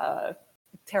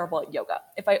yoga.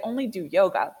 If I only do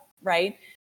yoga, right?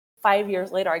 5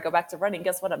 years later, I go back to running.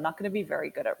 Guess what? I'm not going to be very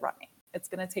good at running. It's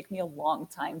going to take me a long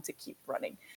time to keep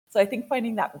running. So I think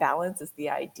finding that balance is the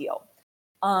ideal.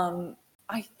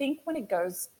 I think when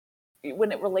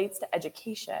it relates to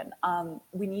education,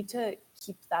 we need to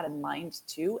keep that in mind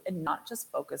too, and not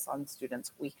just focus on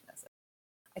students' weaknesses.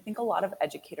 I think a lot of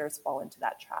educators fall into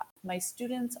that trap. My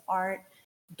students aren't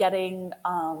getting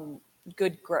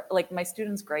like my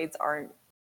students' grades aren't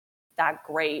that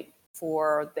great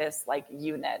for this like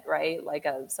unit, right? Like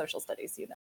a social studies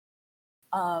unit.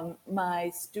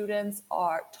 My students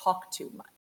are talk too much.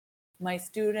 My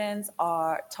students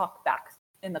are talk back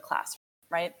in the classroom,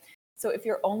 right? So if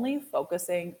you're only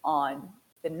focusing on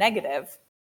the negative,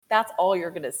 that's all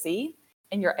you're going to see,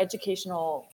 and your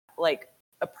educational like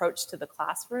approach to the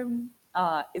classroom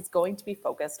is going to be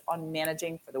focused on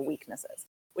managing for the weaknesses,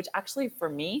 which actually, for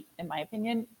me, in my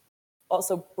opinion,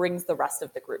 also brings the rest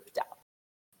of the group down,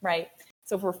 right?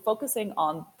 So if we're focusing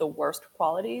on the worst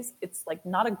qualities, it's like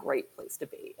not a great place to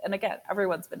be. And again,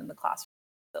 everyone's been in the classroom.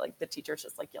 So like the teacher's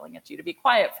just like yelling at you to be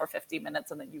quiet for 50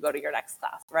 minutes and then you go to your next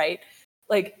class, right?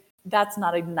 Like that's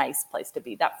not a nice place to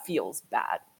be. That feels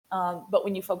bad. But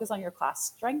when you focus on your class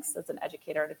strengths as an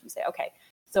educator, and if you say, okay,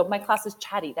 so my class is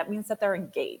chatty, that means that they're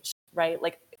engaged, right?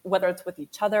 Like whether it's with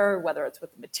each other, whether it's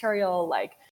with the material,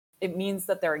 like it means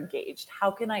that they're engaged.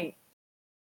 How can I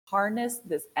harness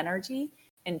this energy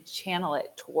and channel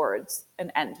it towards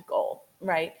an end goal,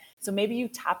 right? So maybe you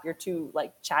tap your two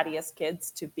like chattiest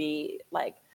kids to be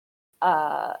like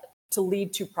to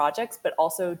lead two projects, but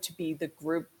also to be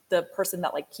the person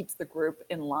that like keeps the group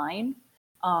in line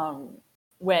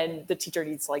when the teacher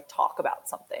needs to like talk about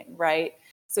something, right?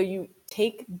 So you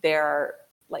take their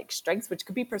like strengths, which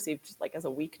could be perceived like as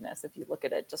a weakness if you look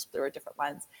at it just through a different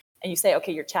lens, and you say,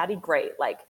 okay, you're chatty, great,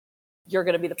 like you're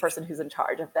going to be the person who's in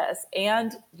charge of this,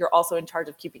 and you're also in charge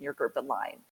of keeping your group in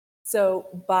line. So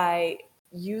by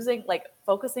using like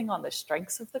focusing on the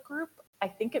strengths of the group, I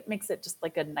think it makes it just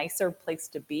like a nicer place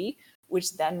to be,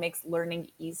 which then makes learning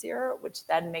easier, which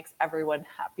then makes everyone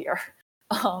happier.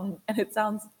 And it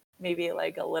sounds maybe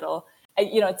like a little,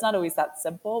 it's not always that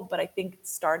simple, but I think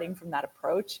starting from that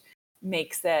approach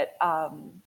makes it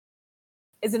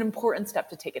is an important step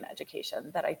to take in education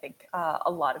that I think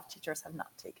a lot of teachers have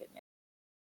not taken yet.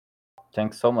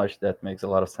 Thanks so much. That makes a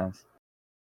lot of sense.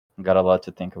 Got a lot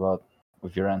to think about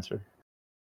with your answer.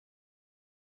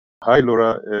 Hi,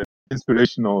 Laura.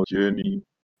 Inspirational journey.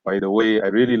 By the way, I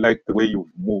really like the way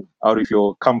you've moved out of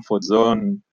your comfort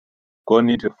zone, gone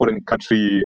into a foreign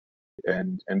country,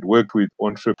 and worked with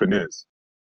entrepreneurs.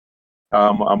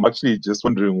 I'm actually just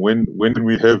wondering when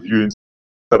we have you in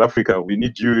South Africa? We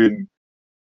need you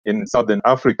in Southern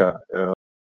Africa.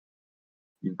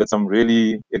 You've got some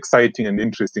really exciting and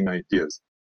interesting ideas.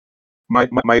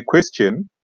 My question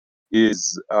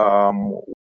is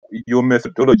your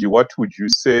methodology. What would you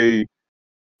say?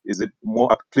 Is it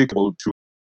more applicable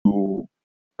to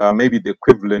maybe the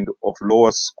equivalent of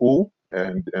lower school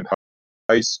and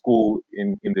high school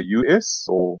in the US?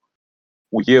 Or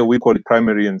here we call it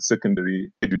primary and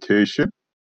secondary education.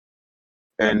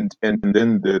 And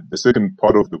then the second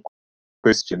part of the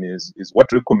question is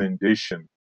what recommendation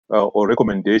or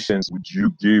recommendations would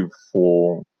you give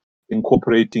for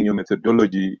incorporating your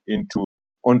methodology into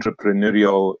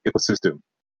entrepreneurial ecosystem?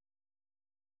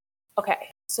 Okay,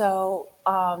 so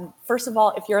first of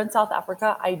all, if you're in South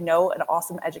Africa, I know an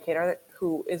awesome educator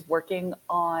who is working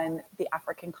on the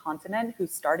African continent,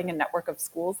 who's starting a network of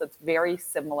schools that's very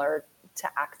similar to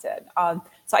Acton.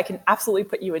 So I can absolutely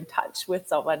put you in touch with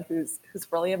someone who's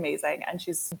really amazing. And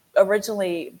she's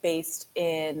originally based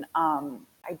in,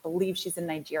 I believe she's in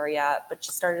Nigeria, but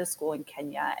she started a school in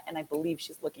Kenya, and I believe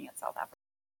she's looking at South Africa.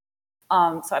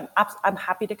 So I'm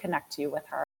happy to connect you with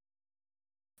her.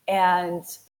 And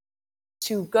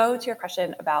to go to your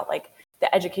question about like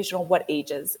the educational, what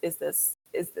ages is this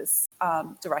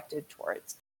directed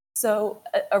towards? So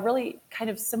a really kind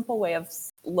of simple way of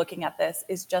looking at this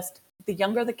is just the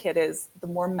younger the kid is, the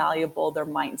more malleable their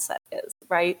mindset is,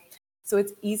 right? So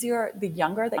it's easier, the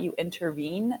younger that you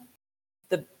intervene,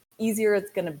 the easier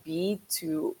it's going to be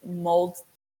to mold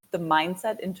the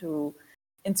mindset into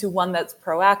one that's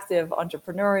proactive,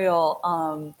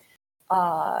 entrepreneurial,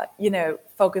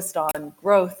 focused on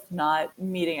growth, not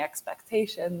meeting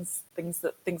expectations, things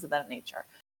of that nature.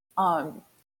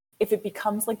 If it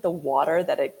becomes like the water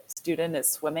that a student is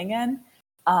swimming in,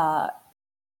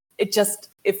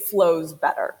 it flows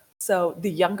better. So the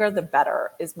younger, the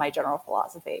better is my general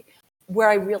philosophy. Where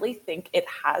I really think it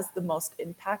has the most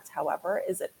impact, however,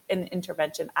 is an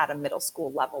intervention at a middle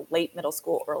school level, late middle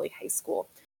school, early high school.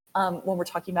 When we're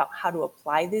talking about how to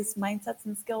apply these mindsets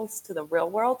and skills to the real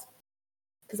world,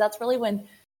 because that's really when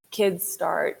kids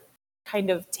start kind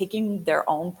of taking their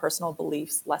own personal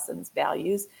beliefs, lessons,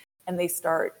 values, and they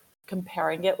start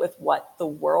comparing it with what the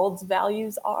world's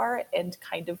values are and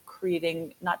kind of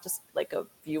creating not just like a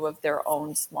view of their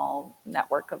own small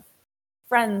network of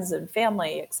friends and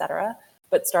family, etc.,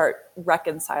 but start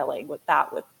reconciling with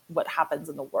that with what happens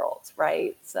in the world,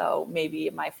 right? So maybe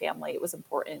in my family, it was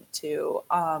important to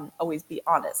always be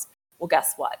honest. Well,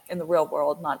 guess what? In the real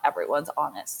world, not everyone's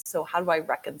honest. So how do I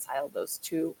reconcile those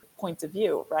two points of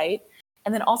view, right?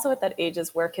 And then also at that age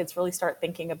is where kids really start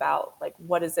thinking about, like,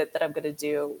 what is it that I'm going to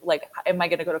do? Like, am I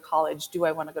going to go to college? Do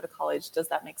I want to go to college? Does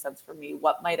that make sense for me?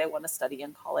 What might I want to study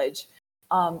in college?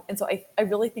 And so I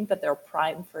really think that they're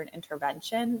primed for an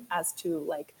intervention as to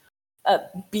like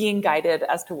being guided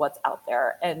as to what's out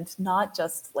there, and not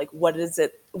just like what it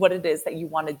is that you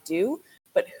want to do,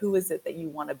 but who is it that you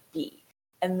want to be.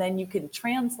 And then you can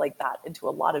translate that into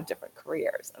a lot of different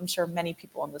careers. I'm sure many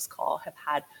people on this call have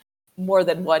had more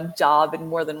than one job in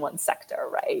more than one sector,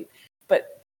 right?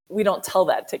 But we don't tell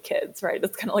that to kids, right?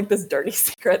 It's kind of like this dirty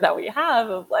secret that we have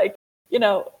of like,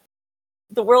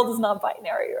 the world is not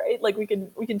binary, right? Like we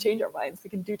can change our minds,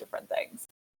 we can do different things.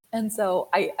 And so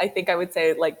I think I would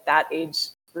say like that age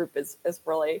group is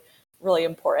really, really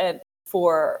important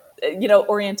for,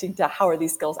 orienting to how are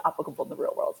these skills applicable in the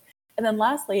real world. And then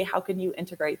lastly, how can you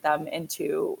integrate them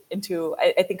into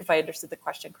I think if I understood the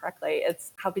question correctly,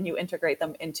 it's how can you integrate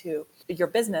them into your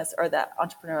business or the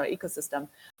entrepreneurial ecosystem?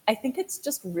 I think it's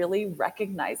just really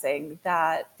recognizing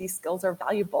that these skills are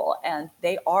valuable and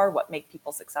they are what make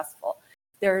people successful.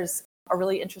 There's a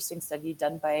really interesting study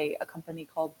done by a company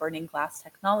called Burning Glass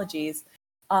Technologies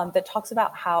that talks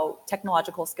about how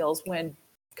technological skills, when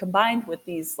combined with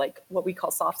these like what we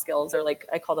call soft skills, or like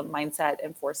I call them mindset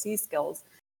and 4C skills,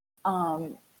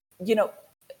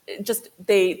 just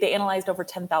they analyzed over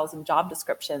 10,000 job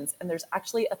descriptions, and there's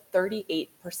actually a 38%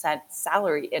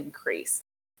 salary increase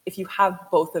if you have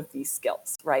both of these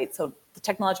skills, right? So the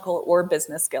technological or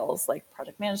business skills like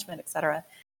project management, et cetera,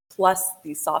 plus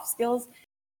these soft skills,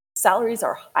 salaries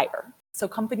are higher. So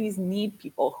companies need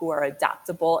people who are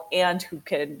adaptable and who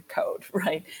can code,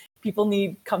 right? People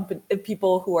need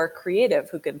people who are creative,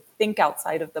 who can think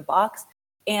outside of the box,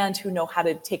 and who know how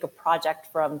to take a project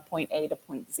from point A to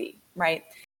point Z, right?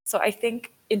 So I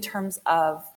think in terms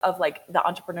of like the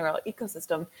entrepreneurial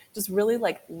ecosystem, just really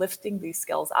like lifting these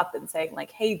skills up and saying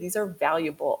like, hey, these are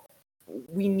valuable.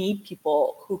 We need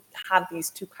people who have these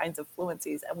two kinds of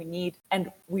fluencies,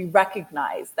 and we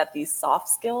recognize that these soft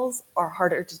skills are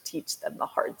harder to teach than the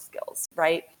hard skills,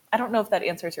 right? I don't know if that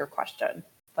answers your question,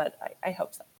 but I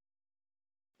hope so.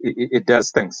 It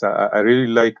does. Thanks. I really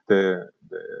like the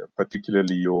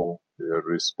particularly your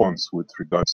response with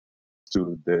regards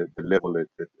to the level at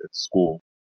school,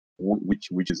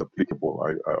 which is applicable.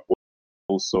 I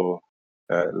also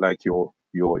like your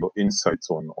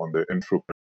insights on the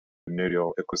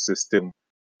entrepreneurial ecosystem,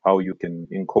 how you can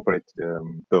incorporate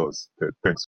those.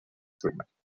 Thanks very much.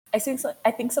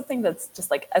 I think something that's just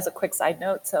like as a quick side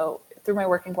note. So through my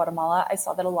work in Guatemala, I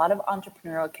saw that a lot of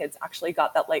entrepreneurial kids actually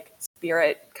got that like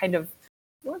spirit kind of,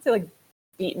 I don't want to say like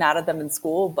beaten out of them in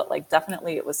school, but like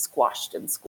definitely it was squashed in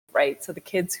school, right? So the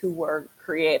kids who were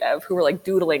creative, who were like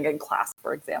doodling in class,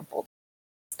 for example,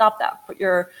 stop that. Put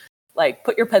your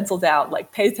pencil down,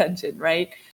 like pay attention,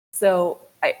 right? So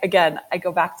I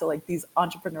go back to like these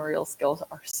entrepreneurial skills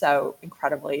are so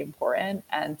incredibly important,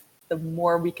 and the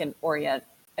more we can orient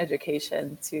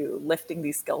education to lifting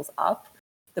these skills up,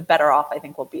 the better off I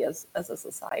think we'll be as a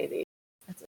society,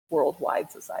 as a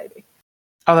worldwide society.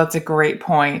 Oh, that's a great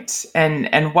point.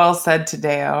 And well said,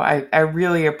 Tadeo. I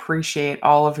really appreciate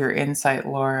all of your insight,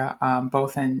 Laura,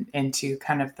 both into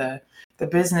kind of the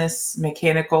business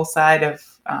mechanical side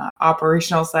of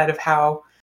operational side of how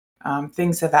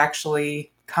things have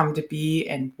actually come to be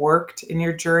and worked in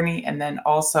your journey, and then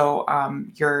also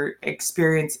your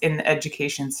experience in the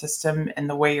education system and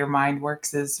the way your mind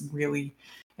works is really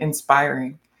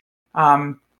inspiring.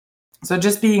 So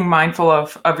just being mindful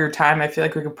of your time, I feel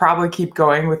like we could probably keep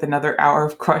going with another hour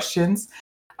of questions.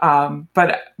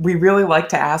 But we really like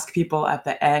to ask people at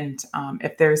the end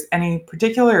if there's any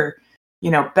particular,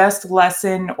 best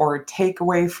lesson or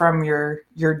takeaway from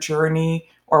your journey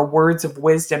or words of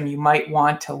wisdom you might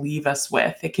want to leave us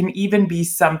with. It can even be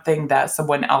something that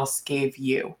someone else gave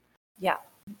you. Yeah.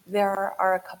 There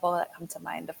are a couple that come to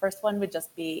mind. The first one would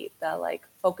just be the like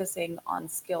focusing on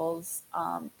skills,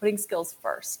 putting skills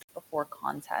first before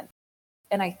content.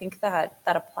 And I think that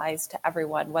applies to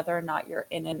everyone, whether or not you're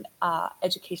in an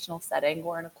educational setting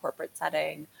or in a corporate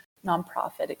setting,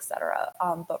 nonprofit, et cetera.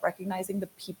 But recognizing the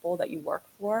people that you work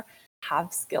for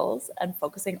have skills and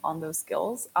focusing on those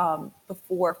skills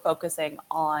before focusing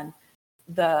on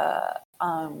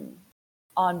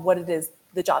on what it is,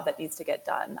 the job that needs to get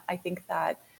done. I think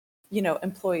that,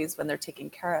 employees, when they're taken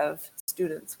care of,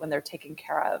 students, when they're taken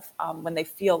care of, when they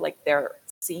feel like they're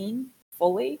seen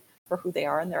fully, for who they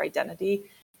are and their identity,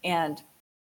 and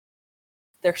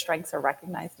their strengths are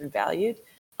recognized and valued,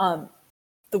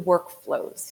 the work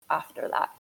flows after that.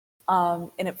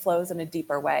 And it flows in a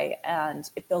deeper way, and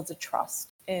it builds a trust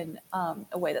in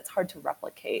a way that's hard to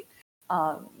replicate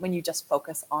when you just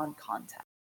focus on content.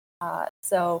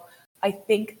 So I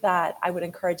think that I would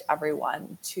encourage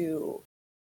everyone to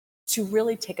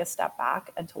really take a step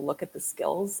back and to look at the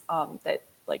skills that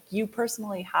like you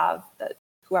personally have, that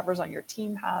whoever's on your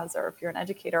team has, or if you're an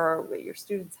educator or your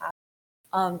students have,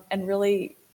 and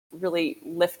really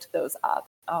lift those up,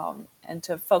 and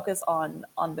to focus on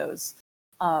those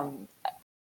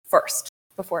first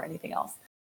before anything else.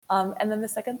 And then the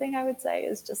second thing I would say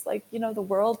is just like, the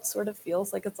world sort of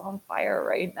feels like it's on fire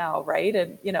right now, right?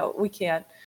 And,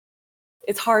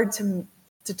 it's hard to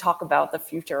talk about the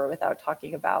future without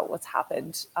talking about what's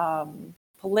happened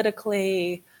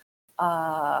politically,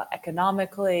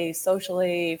 economically,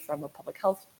 socially, from a public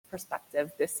health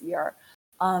perspective this year.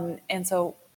 And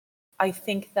so I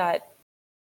think that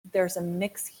there's a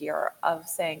mix here of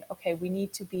saying, okay, we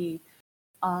need to be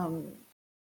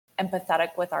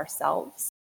empathetic with ourselves,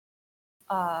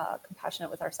 compassionate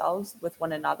with ourselves, with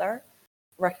one another,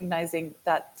 recognizing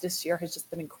that this year has just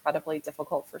been incredibly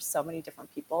difficult for so many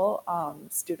different people,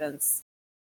 students,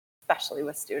 especially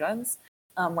with students.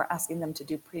 We're asking them to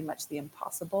do pretty much the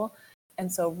impossible.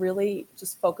 And so really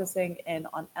just focusing in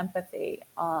on empathy,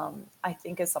 I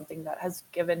think is something that has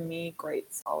given me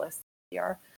great solace this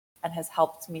year and has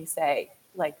helped me say,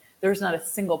 like, there's not a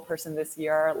single person this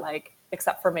year, like,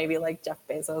 except for maybe like Jeff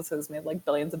Bezos, who's made like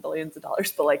billions and billions of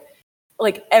dollars, but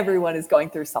like everyone is going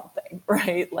through something,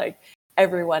 right? Like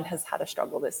everyone has had a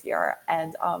struggle this year,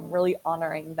 and really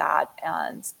honoring that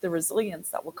and the resilience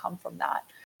that will come from that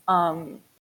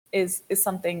is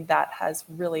something that has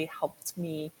really helped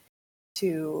me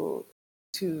to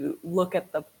look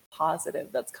at the positive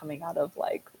that's coming out of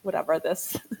like whatever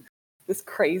this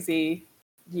crazy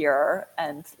year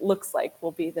and looks like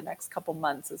will be the next couple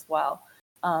months as well,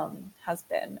 has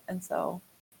been. And so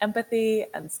empathy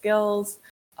and skills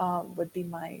would be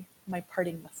my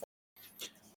parting message.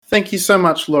 Thank you so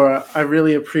much, Laura. I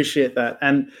really appreciate that.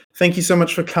 And thank you so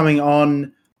much for coming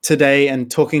on today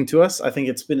and talking to us. I think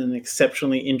it's been an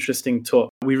exceptionally interesting talk.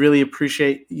 We really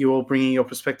appreciate you all bringing your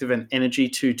perspective and energy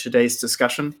to today's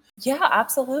discussion. Yeah,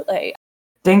 absolutely.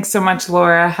 Thanks so much,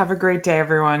 Laura. Have a great day,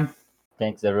 everyone.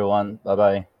 Thanks, everyone.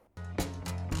 Bye-bye.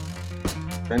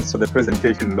 Thanks for the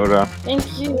presentation, Laura.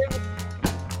 Thank you.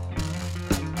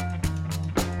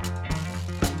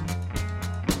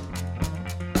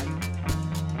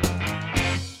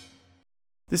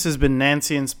 This has been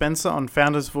Nancy and Spencer on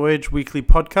Founders Voyage Weekly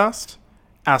Podcast.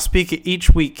 Our speaker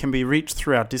each week can be reached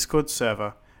through our Discord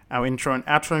server. Our intro and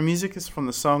outro music is from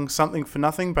the song Something for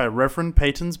Nothing by Reverend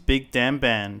Peyton's Big Damn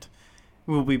Band.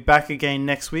 We'll be back again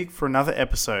next week for another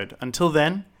episode. Until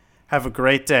then, have a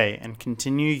great day and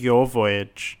continue your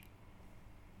voyage.